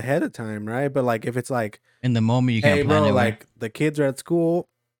planned ahead of time, right? But like if it's like, In the moment, you can't hey, plan bro, it. like the kids are at school,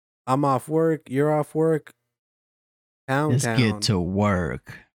 I'm off work, you're off work, Pound Let's Town, get to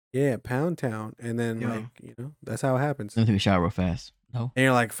work. yeah, Pound Town, and then Yeah. like that's how it happens. Let me take a shower real fast. No. And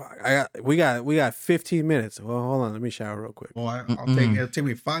you're like, fuck, we got 15 minutes. Well, hold on, let me shower real quick. Well, I'll Mm-mm. it'll take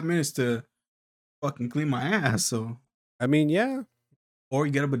me 5 minutes to fucking clean my ass. So, I mean, yeah. or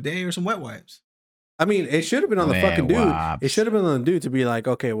you get a bidet or some wet wipes. I mean, it should have been on the Wet fucking dude. It wipes. should have been on the dude to be like,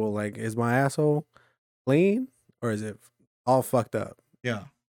 okay, well, like, is my asshole clean or is it all fucked up? Yeah,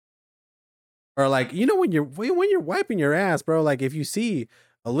 Or like, when you're wiping your ass, bro, like if you see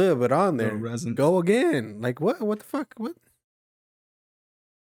a little bit on little there, resin. go again. Like what? What the fuck? What?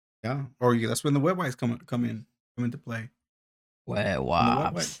 Yeah, or that's when the wet wipes come into play. Wet When the wet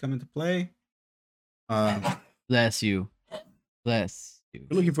wipes wipes. come into play. Bless you. Bless you. If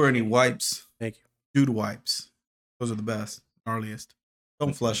you're looking for any wipes, Thank you. dude wipes. Those are the best, gnarliest.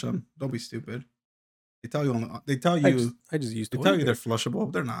 Don't flush them. Don't be stupid. They tell you I just use they toilet tell you they're paper.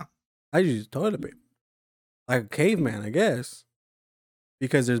 flushable. They're not. I just use toilet paper. Like a caveman, I guess.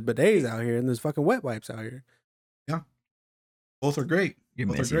 Because there's bidets out here and there's fucking wet wipes out here. Both are great. You're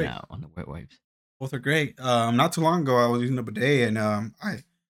Both are missing great. out on the wet wipes. Both are great. Not too long ago, I was using a bidet and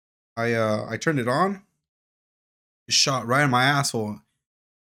I turned it on. It shot right in my asshole.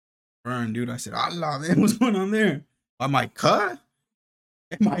 Burn, dude. I said, Allah, man, what's going on there? Am I cut?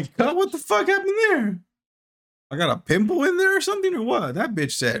 Am I cut? What the fuck happened there? I got a pimple in there or something or what? That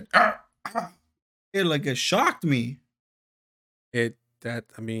bitch said, it shocked me. I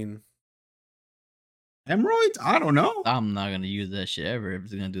mean, Hemorrhoids? I don't know. I'm not gonna use that shit ever if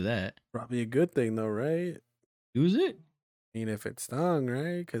it's gonna do that. probably a good thing though, right? Use it? I mean, if it stung,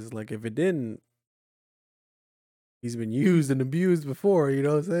 right? Because like if it didn't, he's been used and abused before. You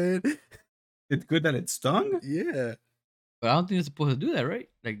know what I'm saying? It's good that it stung. Yeah. But I don't think you're supposed to do that, right?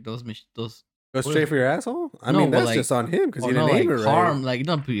 Like those. Go What straight if- for your asshole? I No, mean, but, that's like- just on him because Oh, he no, didn't like aim it right. harm, like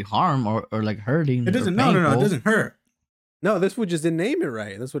not be harm or like hurting. It doesn't. or No. It painful. doesn't hurt. No, this fool just didn't aim it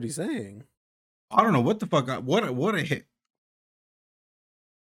right. That's what he's saying. I don't know what the fuck. What a hit.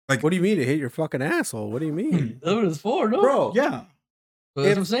 Like, What do you mean it hit your fucking asshole? What do you mean? That's what it's for, no? Bro, yeah. But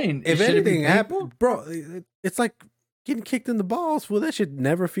that's what I'm saying. if Should it be anything painful? happened, bro, it's like getting kicked in the balls. Fool, that shit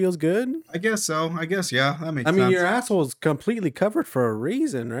never feels good. I guess so. I guess yeah. That makes I mean, sense. your asshole is completely covered for a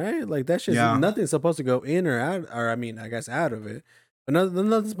reason, right? Like that shit's Yeah. nothing's supposed to go in or out, or I mean, I guess out of it. But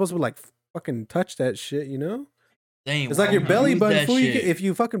nothing's supposed to like fucking touch that shit, you know? Dang, It's why like your not belly use button. that Fool, shit? if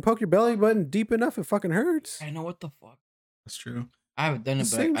you fucking poke your belly button deep enough, it fucking hurts. I know what the fuck. That's true. I haven't done it, The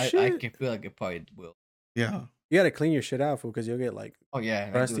but same I shit. can feel like it probably will. Yeah. You gotta clean your shit out, fool, because you'll get like Oh yeah,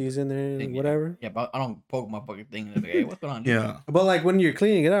 I do crusties in there thing, and yeah. whatever. Yeah, but I don't poke my fucking thing and be like, hey, what's going on? dude? Yeah. But like when you're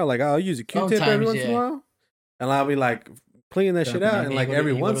cleaning it out, like I'll use a Q-tip every Sometimes, once in a yeah. while, and I'll be like cleaning that shit Yeah, out, yeah. and You like go to-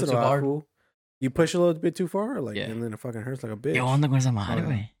 every you go once in a too while, hard. fool, you push a little bit too far, like, Yeah. and then it fucking hurts like a bitch. ¿Qué onda con esa madre, yeah.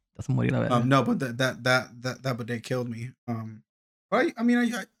 güey? Estás a morir, la verdad. No, but that bidet killed me. But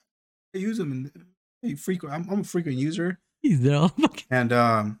I use them and frequent. I'm a frequent user, He's there all fucking.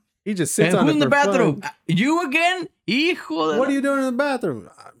 and He just sits And on who's it in the for fun. bathroom? You again? Hijo de What are you doing in the bathroom?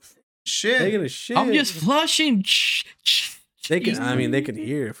 shit. Taking a shit. I'm just flushing. They can. I mean, they can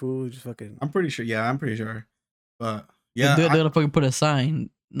hear it, fool. Just fucking. I'm pretty sure. Yeah, I'm pretty sure. But Yeah, yeah, they're gonna fucking put a sign.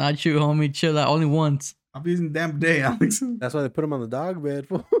 Not you, homie. Chill out. Only once. I'm using the damn bidet, Alex. That's why they put him on the dog bed,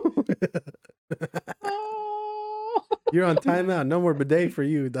 fool. You're on timeout. No more bidet for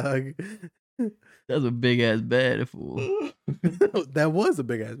you, dog. That's a big ass bed, fool. That was a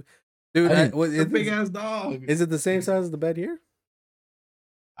big ass. Dude, I didn't- what, It's a big ass dog. is it the same size as the bed here?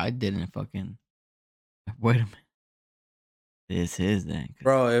 I didn't fucking. Wait a minute. This is then. 'cause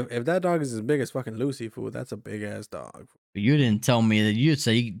Bro, if that dog is as big as fucking Lucy, fool, that's a big ass dog. You didn't tell me that. You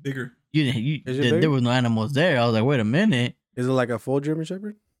say you, Bigger. you didn't. You, Is it that big? there was no animals there. I was like, wait a minute. Is it like a full German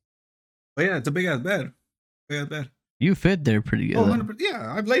Shepherd? But yeah, it's a big ass bed. Big ass bed. You fit there pretty good. Oh, though. 100%.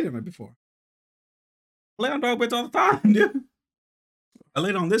 Yeah, I've laid in it before. I lay on dog beds all the time, dude. I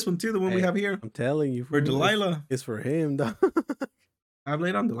laid on this one too, the one we Hey. have here. I'm telling you, For fool, Delilah. It's for him, dog. I've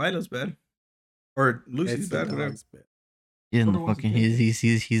laid on Delilah's bed. Or Lucy's It's the bed, whatever. dog's bed. He's in the Whoever wants to fucking.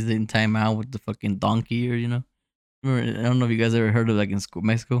 take He's in timeout with the fucking donkey, or you know. Remember, I don't know if you guys ever heard of like in school,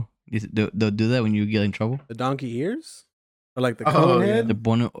 Mexico. They'll do that when you get in trouble. The donkey ears? Or like the Oh, cone yeah. head? Te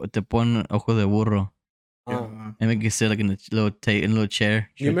pone ojo de burro. Yeah. and we can sit like in a little chair.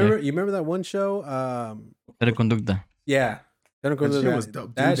 You remember that one show? Better conducta. Yeah. That shit was dope,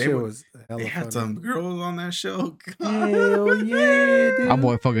 dude. That They shit were- was hella They had funny. some girls on that show. Hell yeah, dude. Our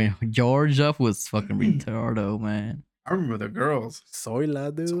boy fucking George up was fucking retardo, man. I remember the girls.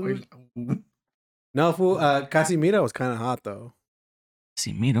 Soyla, dude. So, No, fool. Casimira was kind of hot, though.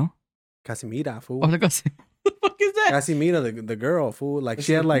 Casimiro. Casimira, fool. Oh, look, what the fuck is that? Casimira, the girl, fool. Like, Let's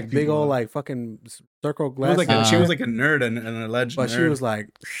she had, look like, these big people old, up. like, fucking circle She was glasses. like she was like a nerd and an alleged but nerd. she was like,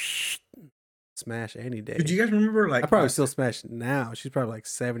 smash any day. Did you guys remember like I probably still smash now. She's probably like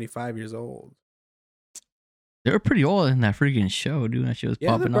 75 years old. They were pretty old in that freaking show, dude. That shit was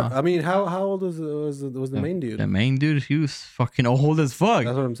Yeah, popping off. I mean, how old was the main dude? The main dude, he was fucking old as fuck.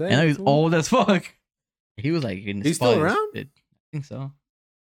 That's what I'm saying. And now he's fool. old as fuck. He was like in his He's still 40s. around? I think so.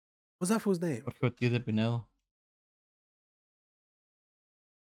 What's that fool's name? Ortiz de Pinel.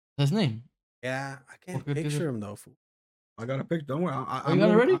 That's his name. Yeah, I can't Okay, picture him though. Fool. I got a picture. Don't worry. you got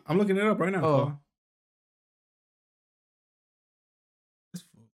it ready? I'm looking it up right now. Oh. Paul.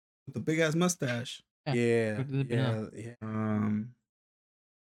 With the big ass mustache. Yeah, Yeah, Ortiz de yeah, Pinel. yeah. I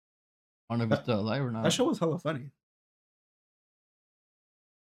don't know if he's still alive or not. That show was hella funny.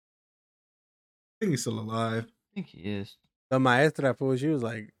 I think he's still alive. I think he is. The maestra, fool. She was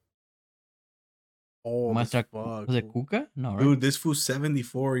like, oh, Maestra, fuck, was it fool. Kuka? No, right? Dude, this fool's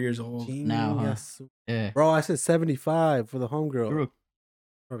 74 years old. Now, huh? Chinga su- Yeah. Bro, I said 75 for the homegirl. True.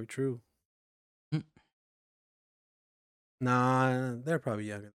 Probably true. Mm. Nah, they're probably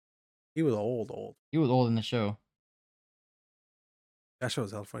younger. He was old. He was old in the show. That show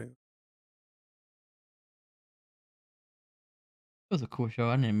was hella funny. It was a cool show.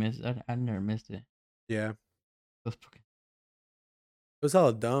 I didn't miss it. I never missed it. Yeah. It was fucking It was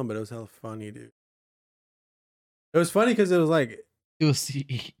hella dumb, but it was hella funny, dude. It was funny because it was like, it was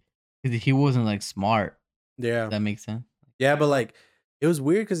he wasn't like smart. yeah. If that makes sense. Yeah, but like, it was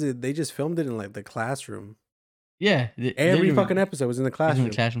weird because they just filmed it in like the classroom. Yeah. Every fucking episode was in the In classroom.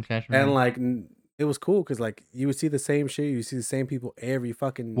 the classroom. And like, it was cool because like, you would see the same shit. You see the same people every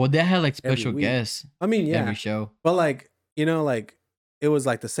fucking. well, they had like every special week. guests I mean, yeah. every show. But like, you know, like it was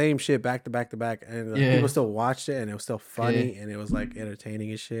like the same shit back to back to back, and like, Yeah. people still watched it, and it was still funny, and it was like entertaining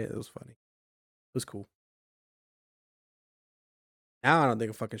and shit. It was funny. It was cool. Now I don't think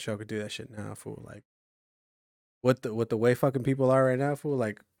a fucking show could do that shit now, fool. Like, what the way fucking people are right now, fool.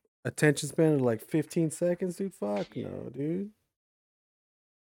 Like, attention span of like 15 seconds, dude. Fuck no, dude.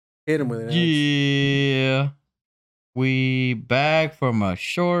 Hit him with it. Alex. Yeah. We back from a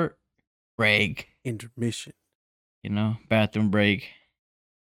short break. Intermission. You know, bathroom break.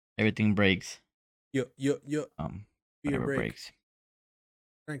 Everything breaks. Yo. Beer Whatever break. breaks.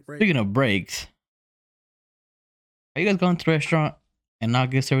 Drink break. Speaking of breaks, are you guys going to the restaurant and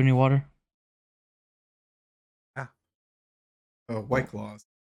not get served any water? White Claws.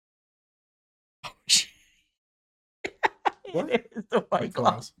 Oh shit! What? It's the White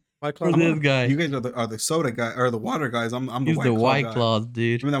Claws. White For Claw. this guy, You guys are the soda guy or the water guys. I'm the he's White the Claw White guy. Claws,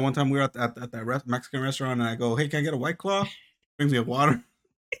 dude. Remember that one time we were at that Mexican restaurant and I go, "Hey, can I get a White Claw?" Brings me a water.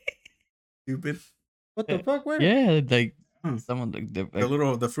 Stupid. What the fuck? Where? Yeah, like Hmm. someone like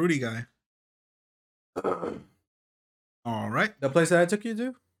The fruity guy. All right. The place that I took you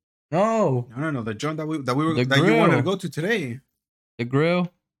to? no, No. The joint that we were The that you wanted to grill. go to today. the grill.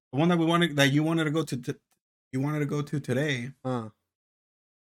 The one that you wanted to go to. You wanted to go to today.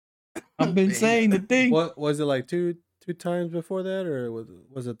 I've been saying the thing. What was it like two times before that, or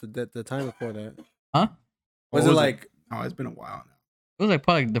was it the time before that? Huh? Was What it like? Oh, it's been a while now. It was like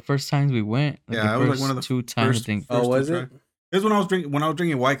probably the first times we went. Like Yeah, the it was like first one of the 2 times. I first- think. Oh, First was to it? try. This is when I was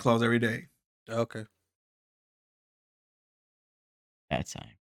drinking White Claws every day. Okay. That time.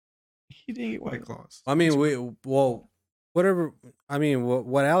 He didn't get White White. Claws. I mean, whatever. I mean,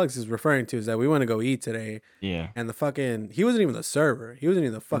 what Alex is referring to is that we want to go eat today, Yeah. and he wasn't even the server. He wasn't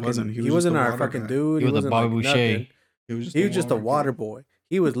even the fucking. wasn't. He He was wasn't just the our water fucking guy. dude. He was the wasn't Bobby like Boucher. nothing. He was just He was just a guy. water boy.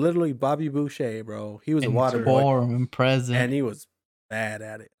 He was literally Bobby Boucher, bro. He was a And water boy, warm and present. and he was bad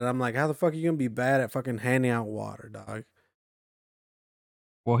at it. And I'm like, how the fuck are you gonna be bad at fucking handing out water, dog?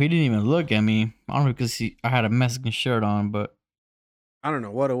 Well, he didn't even look at me. I don't know because I had a Mexican shirt on, but I don't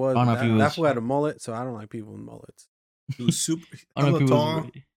know what it was. I don't know but if he that was- fool had a mullet, so I don't like people with mullets. He was super. I don't know hella if he tall.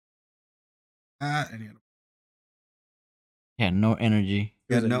 was. And he had He had no energy.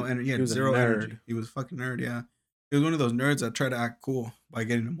 He had was a- no energy. He he had was a zero nerd. energy. He was a fucking nerd. Yeah, he was one of those nerds that try to act cool by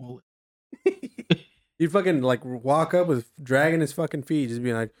getting a mullet. He'd fucking like walk up with dragging his fucking feet, just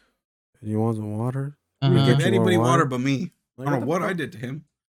being like, "You want some water?" He Uh-huh. gave Get you anybody more water water? but me. Like, I don't know the what fuck? I did to him.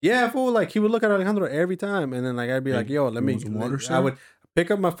 Yeah, fool. Like he would look at Alejandro every time, and then like I'd be Hey, like, "Yo, let you me." want some water, I sir? would pick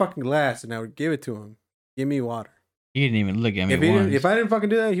up my fucking glass and I would give it to him, Give me water. He didn't even look at me If once. I didn't fucking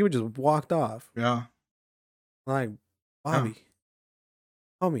do that, he would just walked off. Yeah. Like, Bobby,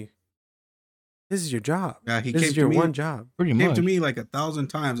 homie, this is your job. Yeah, he This came is to your me. one job. Pretty Came much. to me like 1,000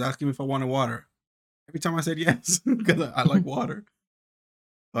 times asking me if I wanted water. Every time I said yes, because I like water.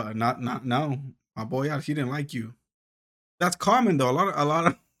 But not no. My boy, yeah, she didn't like you. That's common though. A lot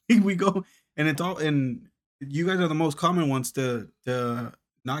of we go and it's all and you guys are the most common ones to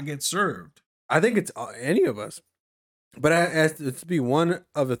not get served. I think it's any of us, but it has to be one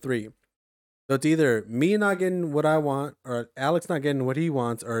of the three. So it's either me not getting what I want, or Alex not getting what he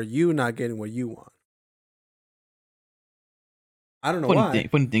wants, or you not getting what you want. I don't know why.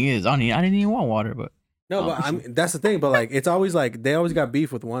 Funny thing is, I didn't even want water, but No, but that's the thing. But like, it's always like they always got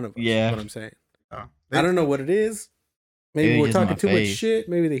beef with one of us. Yeah. is what I'm saying. Yeah. I don't know what it is. Maybe Maybe we're just in talking my too much face. shit.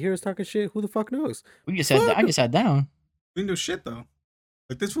 Maybe they hear us talking shit. Who the fuck knows? we just sat. I just sat down. We didn't do shit though.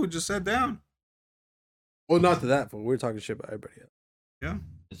 Like this food just sat down. Well, not to that, but we're talking shit about everybody else. Yeah.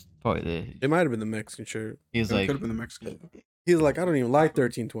 It's probably It might have been the Mexican shirt. he's It like, could have been the Mexican. He's like, I don't even like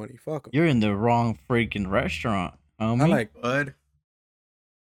 1320. Fuck him. you're in the wrong freaking restaurant, homie. I like Bud.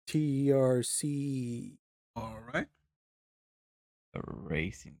 TRC. All right.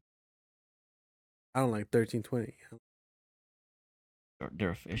 racing. I don't like 1320.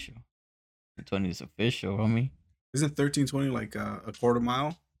 They're official. 20 is official, homie. Isn't 1320 like a quarter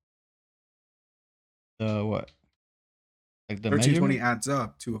mile? The what? Like the 1320 measurement? adds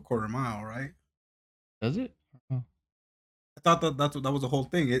up to a quarter mile, right? Does it? Oh. I thought that was the whole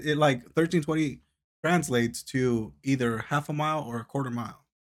thing. It like 1320 translates to either half a mile or a quarter mile.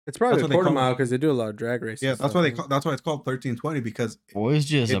 It's probably That's a what they quarter call it. mile because they do a lot of drag races. Yeah, and that's stuff, why man. that's why it's called 1320 because Well, it's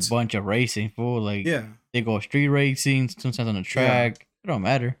just It's- a bunch of racing, fool. Like, yeah. they go street racing, sometimes on the track. It don't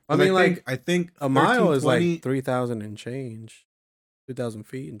matter. I mean, like I think a mile is 1320 like 3,000 and change, 2,000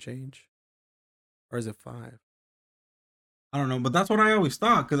 feet and change, or is it 5? I don't know, but that's what I always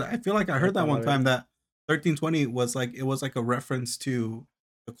thought because I feel like I heard that one Probably. time that 1320 was like it was like a reference to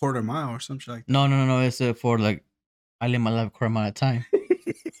the quarter mile or something like that. No. It's for like, I live my life a quarter mile at a time.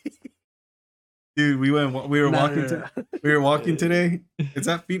 Dude, we were walking No. we were walking today. It's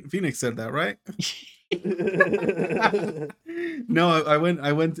that Phoenix said that, right? No, I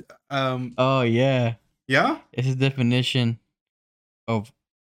went Oh, yeah. yeah? It's his definition of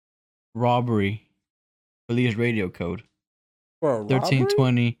robbery. Police radio code. For a robbery?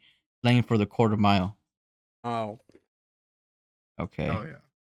 1320, lane for the quarter mile. Oh, Okay. Oh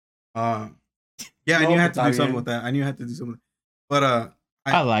yeah. Yeah, I No, knew I had to está do something bien. with that. I knew I had to do something. But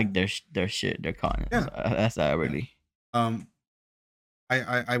I like their shit, their content. Yeah. That's not really. I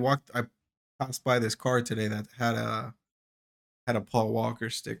passed by this car today that had a Paul Walker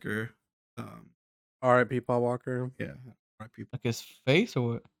sticker. R.I.P. Paul Walker. Yeah, R.I.P. Like his face or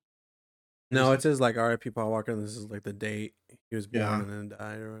what? No, it says like R.I.P. Paul Walker, and this is like the date he was born Yeah. and then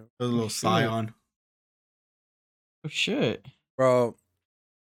died. Or whatever. A little shit. scion. Oh, shit. Bro,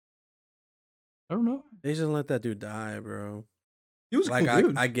 I don't know. they just let that dude die, bro. He was a Like cool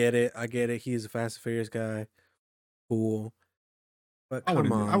dude. I get it. He's a Fast and Furious guy. Cool. But I come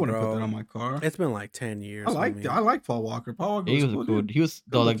wouldn't. on, I wouldn't bro. put that on my car. It's been like 10 years. I like Paul Walker. Paul Walker He was, was a cool dude. He was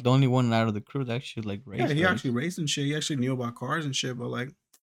Cool. like the only one out of the crew that actually like raced. Yeah, he cars. actually raced and shit. He actually knew about cars and shit. But like,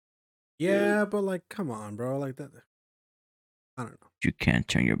 Yeah, but like, come on, bro. Like that. I don't know. You can't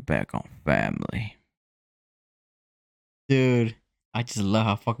turn your back on family, dude. I just love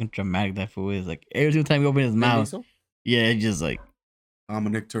how fucking dramatic that fool is. Like every single time he opens his Vin mouth, Diesel? yeah, it's just like,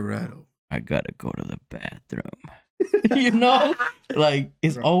 Dominic Toretto. I gotta go to the bathroom. You know, like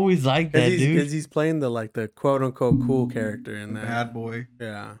it's Bro. always like that, dude. Because he's playing the quote unquote cool character in that. Bad boy.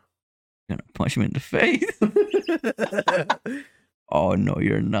 Yeah. Gonna punch him in the face. Oh no,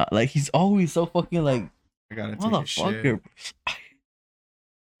 you're not. Like he's always so fucking like I gotta take a shit. motherfucker.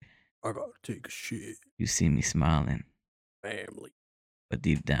 I gotta take a shit. You see me smiling, Family. but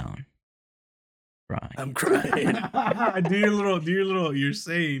deep down, crying. I'm crying. do your little. You're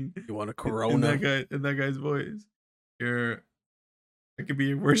saying You want a in Corona? that guy's voice. That could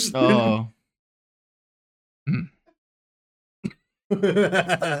be worse. Oh,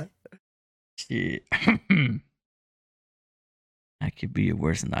 shit. I could be your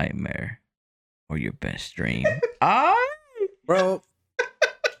worst nightmare or your best dream. Bro,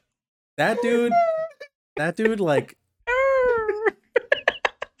 that dude, like,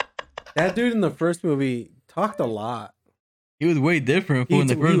 that dude in the first movie talked a lot. He was way different from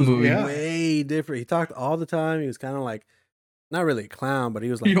the He first was movie. yeah. way different. He talked all the time. He was kind of like, not really a clown, but he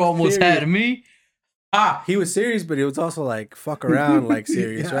was like, You almost serious. had me. He was serious, but he was also like fuck around, like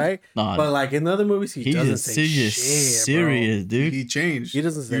serious, Yeah. right? Nah, But like in other movies, he doesn't say he's just shit, serious, dude. He changed. He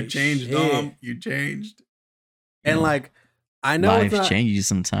doesn't say You changed, shit. Dom. You changed. Bro. And like, I know it's Life not. changes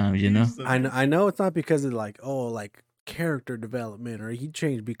sometimes, you know. I know it's not because of like like character development or he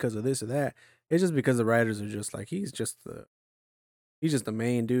changed because of this or that. It's just because the writers are just like he's just the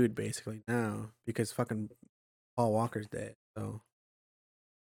main dude basically now because fucking Paul Walker's dead. So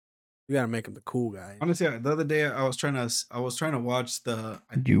you gotta make him the cool guy. Honestly, the other day I was trying to watch the.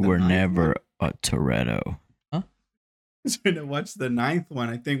 I think You the were ninth never one. a Toretto. I was trying to watch the 9th one.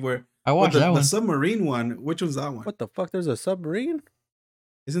 I think where I watched that the one. submarine one. Which one's that one? What the fuck? There's a submarine?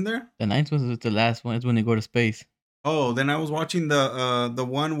 Isn't there? The 9th one was the last one. It's when they go to space. Oh, then I was watching the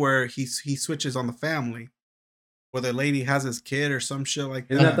one where he switches on the family, where the lady has his kid or some shit like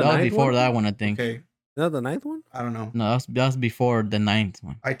that. Isn't that the that was ninth before one? that one, I think. Okay, Is that the 9th one? I don't know. No, that was before the 9th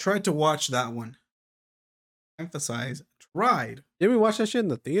one. I tried to watch that one. Emphasize, tried. Didn't we watch that shit in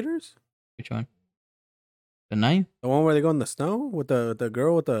the theaters? Which one? The 9th? The one where they go in the snow with the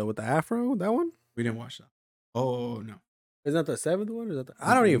girl with the afro? That one? We didn't watch that. Oh no, Isn't that the 7th one? Is that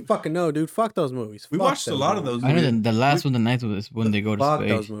I don't even fucking know, dude. Fuck those movies. we Fuck watched a lot of movies. those. I know movies. the last one, the 9th was when they go to Fuck space.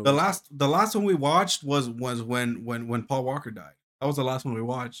 those movies. The last one we watched was when Paul Walker died. That was the last one we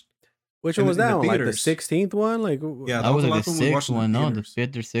watched. Which in one was the that one? Like the theaters. 16th one? Like Yeah, That was like last the one we watched 6th in the one. No, the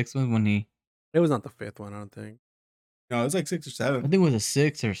theaters. 5th or 6th one when he. it was not the 5th one. I don't think. No, it was like 6 or I 7. think it was a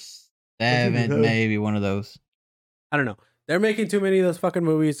 6th or 7th, so. maybe one of those. I don't know. They're making too many of those fucking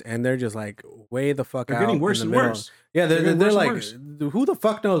movies, and they're just like way the fuck They're out. getting in worse the and middle. worse. Yeah, They're they're, getting they're worse like, and who the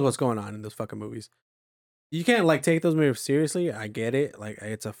fuck knows what's going on in those fucking movies? You can't like take those movies seriously. I get it. Like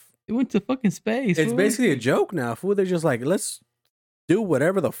it's They went to fucking space. it's fool. basically a joke now. Fool, they're just like, let's do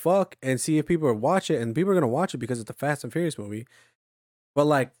whatever the fuck and see if people watch it, and people are gonna watch it because it's a Fast and Furious movie. But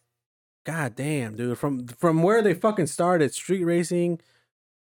like, god damn, dude, from where they fucking started street racing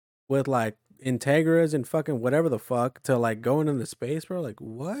with like Integras and fucking whatever the fuck to like going into space, bro. Like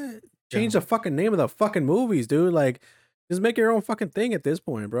what? Change the fucking name of the fucking movies, dude. Like just make your own fucking thing at this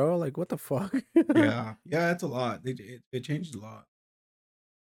point, bro. Like what the fuck? Yeah, it's a lot. It changed a lot.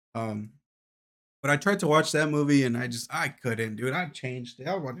 But I tried to watch that movie and I couldn't, dude. I changed it.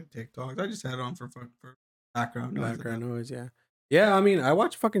 I wanted TikToks. I just had it on for background noise. Background noise, yeah. Yeah, I mean, I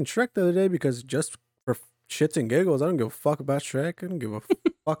watched fucking Shrek the other day because just for shits and giggles, I don't give a fuck about Shrek. I don't give a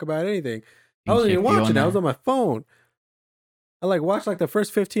fuck about anything. I wasn't even watching it. I was on my phone. I like watched like the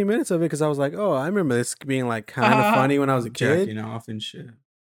first 15 minutes of it because I was like, oh, I remember this being like kind of funny when I was a kid. Jacking off and shit.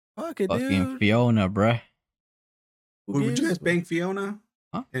 Fuck it, Fucking dude. Fiona, bruh. Who Would you gives guys a- bang Fiona?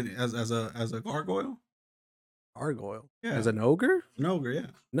 Huh? And as a gargoyle? Gargoyle? Yeah. As an ogre? An ogre, yeah.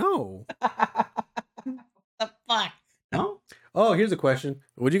 No. The fuck? No? Oh, here's a question.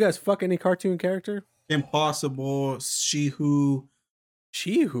 Would you guys fuck any cartoon character? Impossible, She-Who.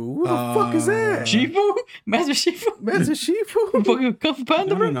 She-Who? Who the fuck is that? Shifu? Master Shifu? Master Shifu? Fucking Kung Fu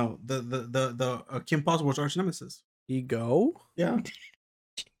Panda, No, bro? no. The Kim Possible's arch nemesis. Ego? Yeah.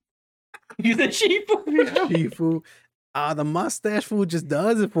 You said Shifu? Shifu. The mustache fool just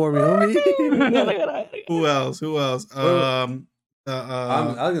does it for me, homie. Who else? I was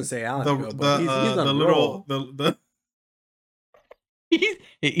gonna say Alan. But he's on the a little roll. the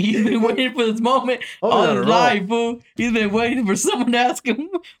He's been waiting for this moment Oh, all on a his roll. life, fool. He's been waiting for someone to ask him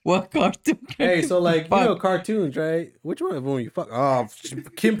what cartoon. Hey, so like Fuck. you know cartoons, right? Which one of them you fuck? Oh,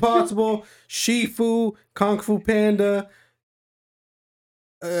 Kim Possible, Shifu, Kung Fu Panda,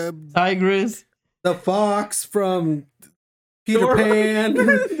 Tigress. the fox from Peter Dora. Pan,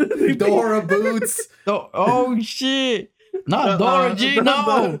 Dora Boots. Oh shit! Not Dora G.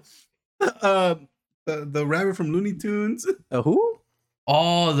 No. The rabbit from Looney Tunes. Who?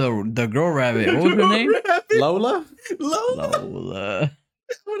 Oh, the girl rabbit. What was her name? Lola. Lola. Lola.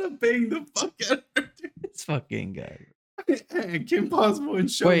 I would have banged the fuck out of her. This fucking guy. And Kim Possible and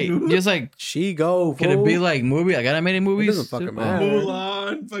Wait, Shogun. just like She go. could it be fool. like movie? Like animated movies? doesn't fucking Oh, matter.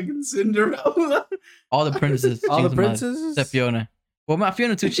 Mulan, fucking Cinderella. all the princesses. all the chinga su madre, princesses? Except Fiona. Well, my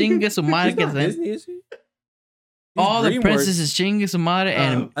Fiona too. Chinga su madre. He's not que se- Disney, is he? He's All the DreamWorks. princesses chinga su madre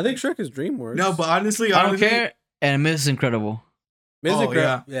and I think Shrek is DreamWorks. No, but honestly, I don't care. And Mrs. Incredible. Music, Oh,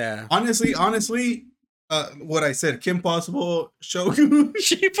 yeah. yeah. honestly, what I said, Kim Possible, Shogun.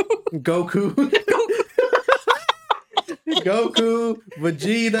 Shifu. Goku. Goku,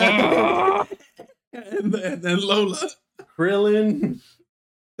 Vegeta, and then Lola. Krillin,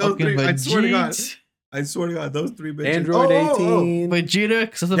 Those Fucking three, Vegeta. I swear to God, those three bitches. Android 18 Vegeta,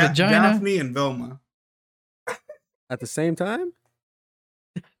 because of the Da- vagina. Daphne and Velma. at the same time.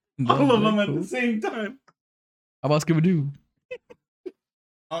 All of them at the same time. How about Scooby Doo?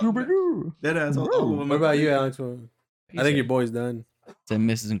 That ass. All of them. What about you, Alex? I think your boy's done. Said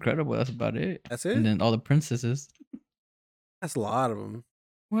Mrs. Incredible. That's about it. That's And it. then all the princesses. That's a lot of them.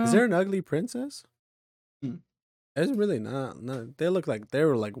 Well, Is there an ugly princess? Hmm. There's really not. No, they look like they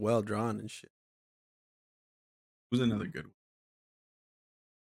were like well drawn and shit. Who's another good one?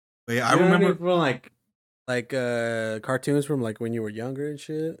 But yeah, I You know what remember. from like cartoons from like when you were younger and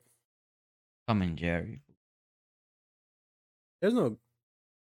shit. Tom and Jerry. There's no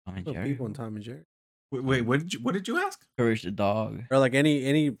Tom and no Jerry. people in Tom and Jerry. Wait, what did you ask? Courage the dog. Or like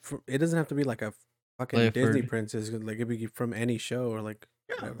any. It doesn't have to be like a fucking Clifford. Disney princess. Like it could be from any show or like.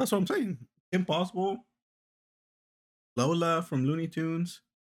 Yeah, whatever. that's what I'm saying. Impossible. Lola from Looney Tunes.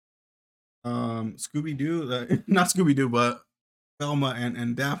 Scooby Doo, not Scooby Doo, but Velma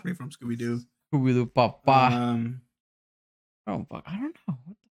and Daphne from Scooby Doo. Scooby Doo Papa. Um, Oh fuck, I don't know.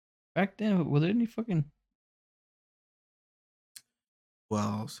 What the, back then, was there any fucking?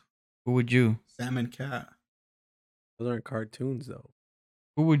 well, Who would you? Sam and Cat. Those aren't cartoons though.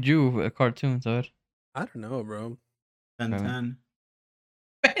 Who would you? A cartoon, so I don't know, bro. Ben Okay. 10.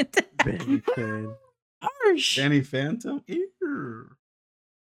 Danny Phantom. Harsh. Danny Phantom. Ew.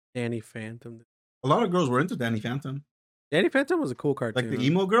 Danny Phantom. A lot of girls were into Danny Phantom, Danny Phantom was a cool cartoon. like the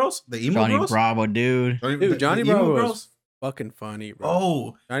emo girls. The emo Johnny girls. Bravo, dude. Dude, Johnny emo Bravo was fucking funny, bro.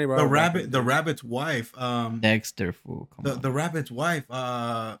 Oh, Johnny Bravo. the rabbit's wife. Dexter, fool. Come on. The rabbit's wife.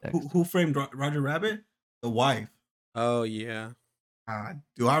 Who framed Roger Rabbit? The wife. Oh yeah.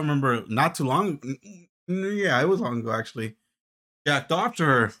 Do I remember? Not too long. Yeah, it was long ago actually. Jacked off to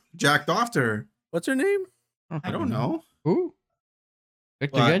her. What's her name? I don't know. Who?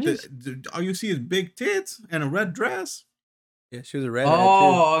 Victor But Gedges? all you see is big tits and a red dress. Yeah, she was a redhead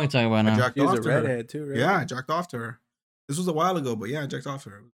Oh, I'm talking about I now. jacked too. She off was a to her. redhead too, right? Yeah, I jacked off to her. This was a while ago, but yeah, I jacked off to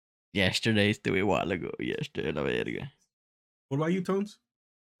her. Yesterday, still a while ago. Yesterday, la verga. What about you, Tones?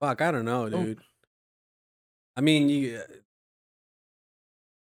 Fuck, I don't know, Oh. dude. I mean, you.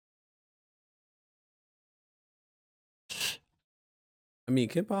 I mean,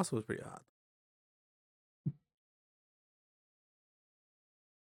 Kim Possible was pretty hot.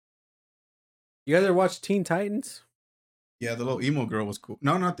 You guys ever watch Teen Titans? Yeah, the little emo girl was cool.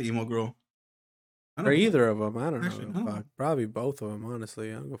 No, not the emo girl. I Or don't know. either of them? I don't Actually, know. no. Fuck. Probably both of them,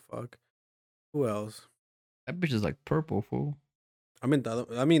 honestly. I don't go fuck. Who else? That bitch is like purple, fool. I mean,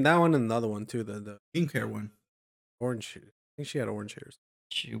 that one and the other one too. The Pink hair one. orange. I think she had orange hairs.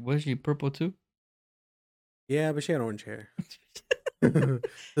 Was she purple too? Yeah, but she had orange hair. That's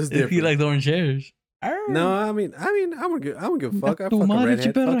If different. you like the orange hairs. No, I mean, I don't give a fuck. I'd Tu fuck a madre, redhead.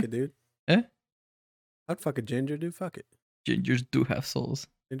 chipera. Fuck it, dude. Eh? I'd fuck a ginger, dude. Fuck it. Gingers do have souls.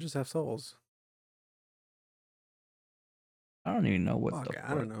 Gingers have souls. I don't even know what Fuck, the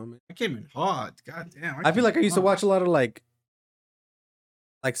I don't know, man. I came in hot. God damn. I feel like I used to hot. watch a lot of like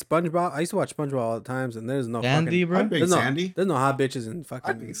SpongeBob. I used to watch SpongeBob all the times, and there's no Sandy, fucking. bro. I'd bang There's no, Sandy. there's no hot bitches in I'd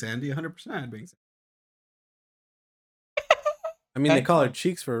fucking. bang Sandy 100%. I'd bang Sandy. I mean, they call her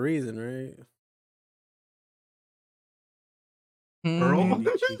cheeks for a reason, right? Pearl. Mhm.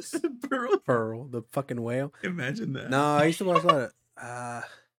 cheeks. Pearl. Pearl, the fucking whale. Imagine that. No, I used to watch a lot of.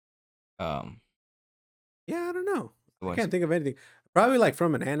 Yeah, I don't know. I what's- can't think of anything. Probably like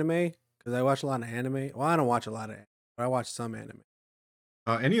from an anime because I watch a lot of anime. Well, I don't watch a lot of anime, but I watch some anime.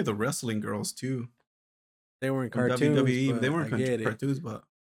 Any of the wrestling girls too. They weren't From cartoons. WWE. but They weren't I get it. cartoons, but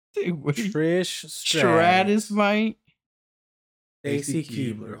Dude, wait. Trish Stratus, Stratus, mate. Stacy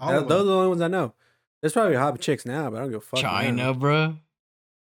Stacy Keebler. Keibler, all of Those are them. the only ones I know. There's probably hot chicks now, but I don't give a fuck. China, now. bro.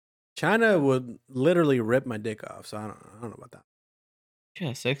 China would literally rip my dick off. So I don't know about that. She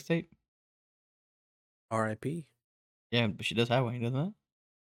has a sex tape. R.I.P. Yeah, but she does have one, doesn't it?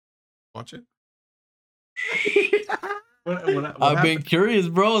 watch it. what I've been happened? curious,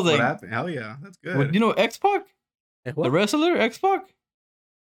 bro. I was What like, happened? Hell yeah, that's good. what, you know X Pac, Eh, the what? wrestler, X Pac,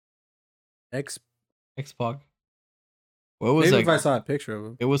 X. X Pac. Well, it was Maybe like if I saw a picture of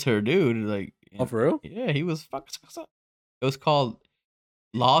him. it was her dude. Like, Oh, for real? yeah, he was fuck. It was called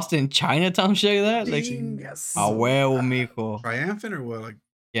Lost in Chinatown, shit like that. Like, Yes. a huevo, mijo. Triumphant or what? Like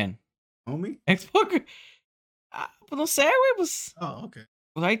 ¿Quién? homie? X Pac. Pues no sé, güey, pues Oh, okay.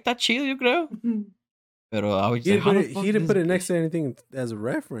 ahí está chido, yo creo. Pero I was He just like, didn't, how put the it, fuck he didn't this put it bitch- next to anything as a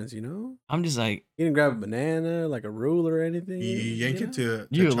reference, you know? I'm just like, He didn't grab a banana, like a ruler or anything. You yank you it know? to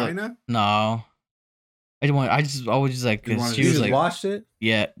You like- China. no. I was just like, You 'cause wanted she to You was just like, watched it?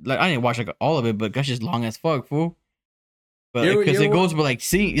 yeah, like I didn't watch like all of it, but that's just long as fuck, fool. But You- because you it wa- goes, but like,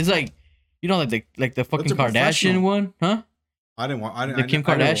 see, it's like, you know, like the fucking a Kardashian professional. one, huh? I didn't want. I didn't. The I Kim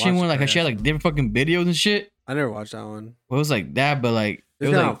never Kardashian watched one, like she had Kardashian. like different fucking videos and shit. I never watched that one. Well, it was like that, but like it This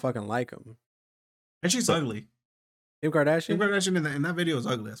was guy like don't fucking like him. And she's ugly. Kim Kardashian. Kim Kardashian in that video is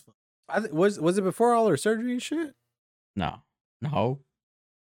ugly as fuck. Was it before all her surgery and shit? No.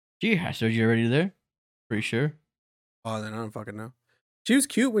 She has surgery already there. Pretty sure. Oh, then I don't fucking know. She was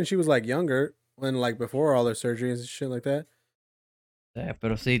cute when she was like younger, when like before all her surgeries and shit like that. Yeah,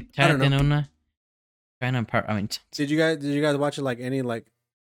 pero sí, I don't know. tiene una kind of I mean, Did you guys watch it like any like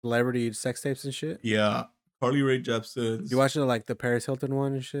celebrity sex tapes and shit? Yeah, Carly Rae Jepsen. You watched it like the Paris Hilton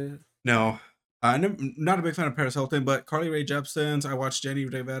one and shit? No, I'm not a big fan of Paris Hilton, but Carly Rae Jepsen's. I watched Jenny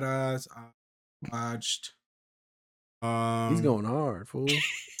Rivera's. I watched. He's going hard, fool.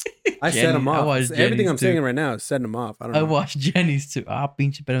 I set Jenny- him I off. watched Everything Jenny's I'm too. saying right now is setting him off. I don't know. I watched Jenny's too.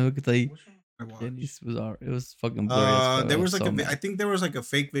 Pinche, pero look at the Which one I watched? Jenny's was all, it was fucking blurry. as fuck. There I was like so I mad. think there was like a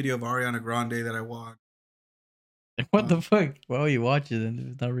fake video of Ariana Grande that I watched. What the fuck? Why would you watch it then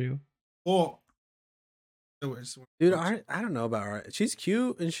if it's not real? Well, Dude, I don't know about her. She's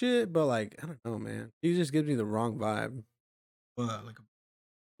cute and shit, but like I don't know, man. She just gives me the wrong vibe. like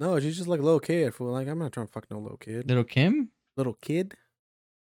No, she's just like a little kid. Fool. Like I'm not trying to fuck no little kid. Little Kim? Little kid.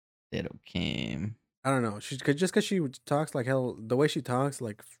 Little Kim. I don't know. She's just because she talks like hell. The way she talks,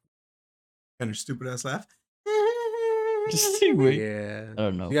 like kind of stupid ass laugh. Just see, wait. yeah. I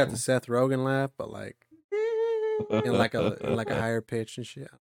don't know. You got fool. the Seth Rogen laugh, but like in like a higher pitch and shit.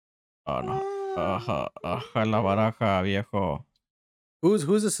 Oh no. La baraja, viejo.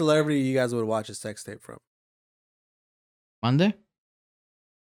 Who's a celebrity you guys would watch a sex tape from? Mande?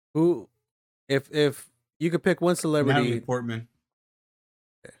 Who, if you could pick one celebrity, Natalie Portman.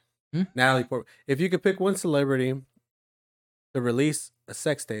 Natalie Portman. If you could pick one celebrity to release a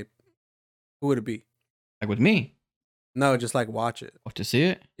sex tape, who would it be? Like with me? No, just like watch it. What, to see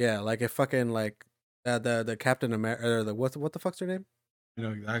it? Yeah, like if fucking like the Captain America or the what the fuck's her name? You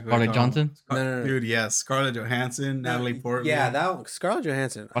know exactly. Scarlett Johansson? No. Dude, yes, Scarlett Johansson, Natalie Portman. Yeah, that one, Scarlett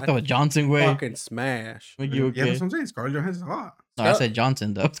Johansson. I thought it was Johnson way. fucking smash. Like you Yeah, okay? that's what I'm saying. Scarlett Johansson's hot. No, I said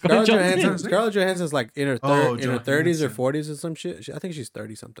Johnson though. Scarlett Johansson. Johansson. Scarlett Johansson's like in her Oh, in her 30s or Johansson. 40s or some shit. I think she's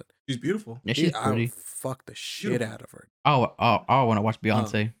 30 something. She's beautiful. Yeah, she's I pretty. would fuck the shit Beautiful. out of her. I want to watch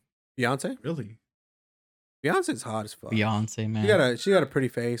Beyonce. Beyonce? Really? Beyonce's hot as fuck. Beyonce, man. She got a pretty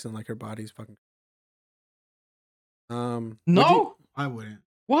face and like her body's fucking. would No. you- I wouldn't.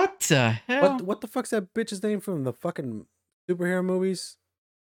 What the hell? what the fuck's that bitch's name from the fucking superhero movies?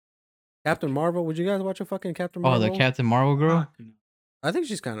 Captain Marvel. Would you guys watch a fucking Captain Oh, Marvel? the Captain Marvel girl. Fuck no. I think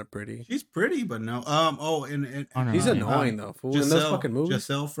she's kind of pretty. She's pretty, but no. Oh, and Oh, no, She's no, annoying though. Fool. In those fucking movies.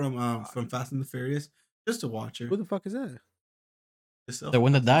 Giselle from Fast and the Furious, just to watch her. Who the fuck is that? Giselle The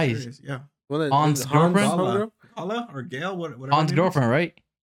one from that Fast and dies. Furious, Yeah, Well, Han's girlfriend? Gala. Gala or Gail, whatever. Han's her name is. girlfriend, right?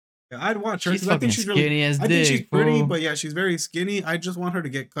 Yeah, I'd watch her. She's 'cause I fucking think she's skinny really. as I dick. think she's pretty, fool. but yeah, she's very skinny. I just want her to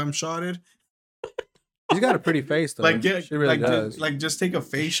get cum shotted. She's got a pretty face though. Like get, she really like, does. just take a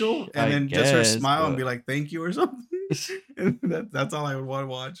facial and I then just her guess, smile and but- be like, "Thank you" or something. And that's all I would want to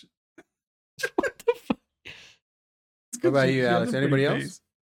watch. What the fuck? What about you, She has Alex? a Anybody pretty else?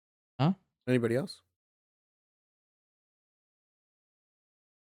 face. Anybody else?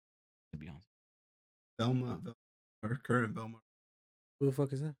 Velma, or current Velma. Who the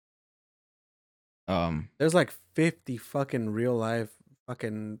fuck is that? There's There's like 50 fucking real life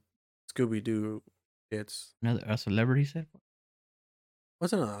fucking Scooby Doo hits. another a celebrity said.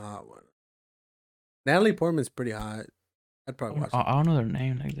 What's another hot one? Natalie Portman's pretty hot. I'd probably watch I don't know their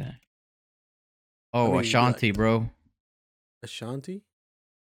name like that. Oh, mean, Ashanti, bro. Ashanti.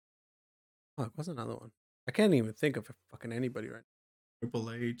 Fuck, what's another one? I can't even think of fucking anybody right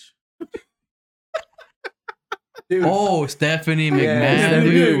Triple H. now. Dude. Oh, Stephanie McMahon, Yeah,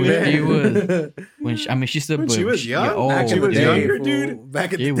 dude. Stephanie She McMahon. was when she, I mean, she's still. When she was young? Oh, Back she in the was day, younger, fool. dude.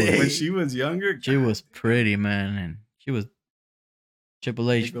 Back in She the was- day. When she was younger, she was pretty, man, and she was.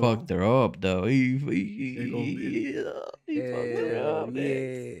 Triple H Big ol' fucked her up though. He big ol' fucked her up.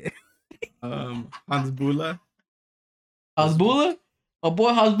 man. Hans Bula. Hasbula? My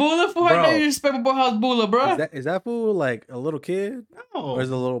boy Hasbula? For Bro. her, you respect my boy Hasbula, bro. Is that fool like a little kid? No, Or is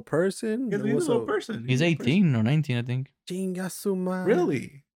it a little person? he's a What's little up? person. He's a little 18 or 19, I think. Chingasuma. person.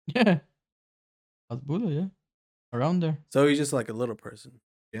 Really? Yeah. Hasbula, yeah. Around there. So he's just like a little person.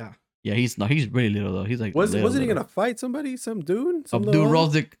 Yeah. Yeah, he's really little though. He's like Wasn't he little. gonna fight somebody? Some dude? Some Abdul little-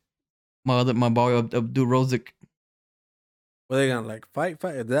 Rozik. My boy Abdul Rozik. Were they gonna like fight?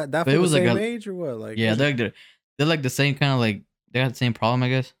 That But for it the was like same a- age or what? Like Yeah, they're like the same kind of like they got the same problem, I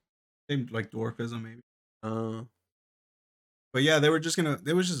guess. Same like dwarfism maybe. uh, But yeah, they were just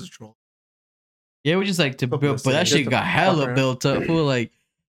a troll. Yeah, we just like to build, but that Just shit to got fuck hella around. built up. Fool, like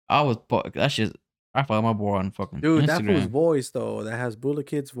that shit. I follow my boy on fucking dude, that fool's Instagram. voice though, that has Bullet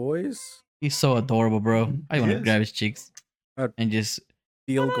Kid's voice. He's so adorable, bro. I want to Yes. grab his cheeks I'd- and just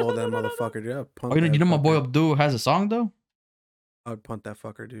field goal that motherfucker, dude. I'd punt Oh, you that know my boy fucker. Abdul has a song though. I would punt that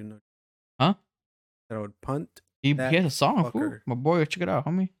fucker, dude. No. Huh? That I would punt. He That has a song, fool. fucker. My boy, check it out,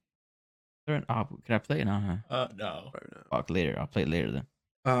 homie. Oh, can I play it now? Huh? No. Right now. Fuck later. I'll play it later then.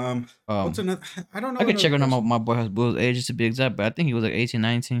 What's another? I don't know. I could check another on person. my boy has Bull's age just to be exact, but I think he was like 18,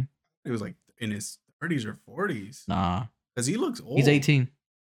 19. He was like in his 30s or 40s. Nah, Because he looks old. he's 18.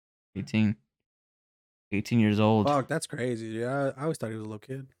 18 years old. Fuck, that's crazy. Yeah, I always thought he was a little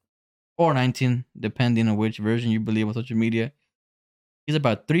kid. Or 19, depending on which version you believe on social media. He's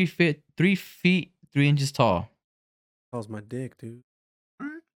about 3 feet 3 inches tall. That was my dick, dude.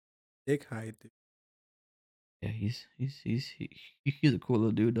 Alright. Dick height, dude. Yeah, he's a cool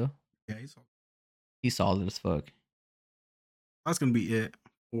little dude though. Yeah, He's solid as fuck. that's gonna be it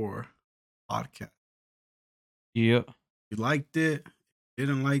for podcast. Yep. If you liked it,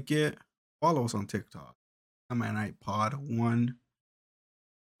 didn't like it, follow us on TikTok. Come at Night Pod 1.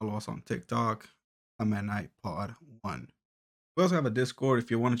 Follow us on TikTok. Come at Night Pod 1. We also have a Discord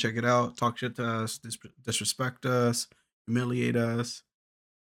if you want to check it out. Talk shit to us, disrespect us, humiliate us.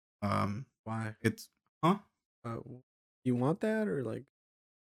 Why? It's You want that or like?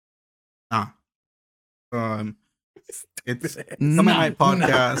 nah. It's Nah, Come at Night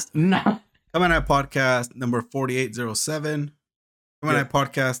Podcast. Nah. Come at Night Podcast number 4807. Come at Yeah. Night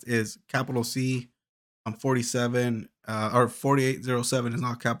Podcast is capital C. I'm 47. Or 4807 is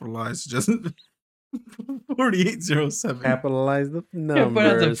not capitalized. Just 4807. Capitalize the Yeah, numbers.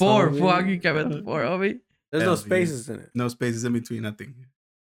 but that's a 4. homie. Fuck, you kept at the 4, homie. There's Hell no spaces in it. No spaces in between. Nothing.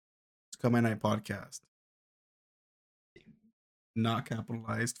 It's Come at Night Podcast. Not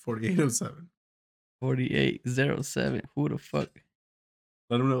capitalized. 4807. 4807. Who the fuck?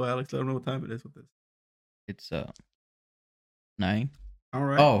 Let them know, Alex. Let them know what time it is with this. It's 9. All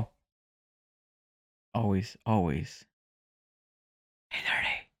right. Oh. Always. 8:30.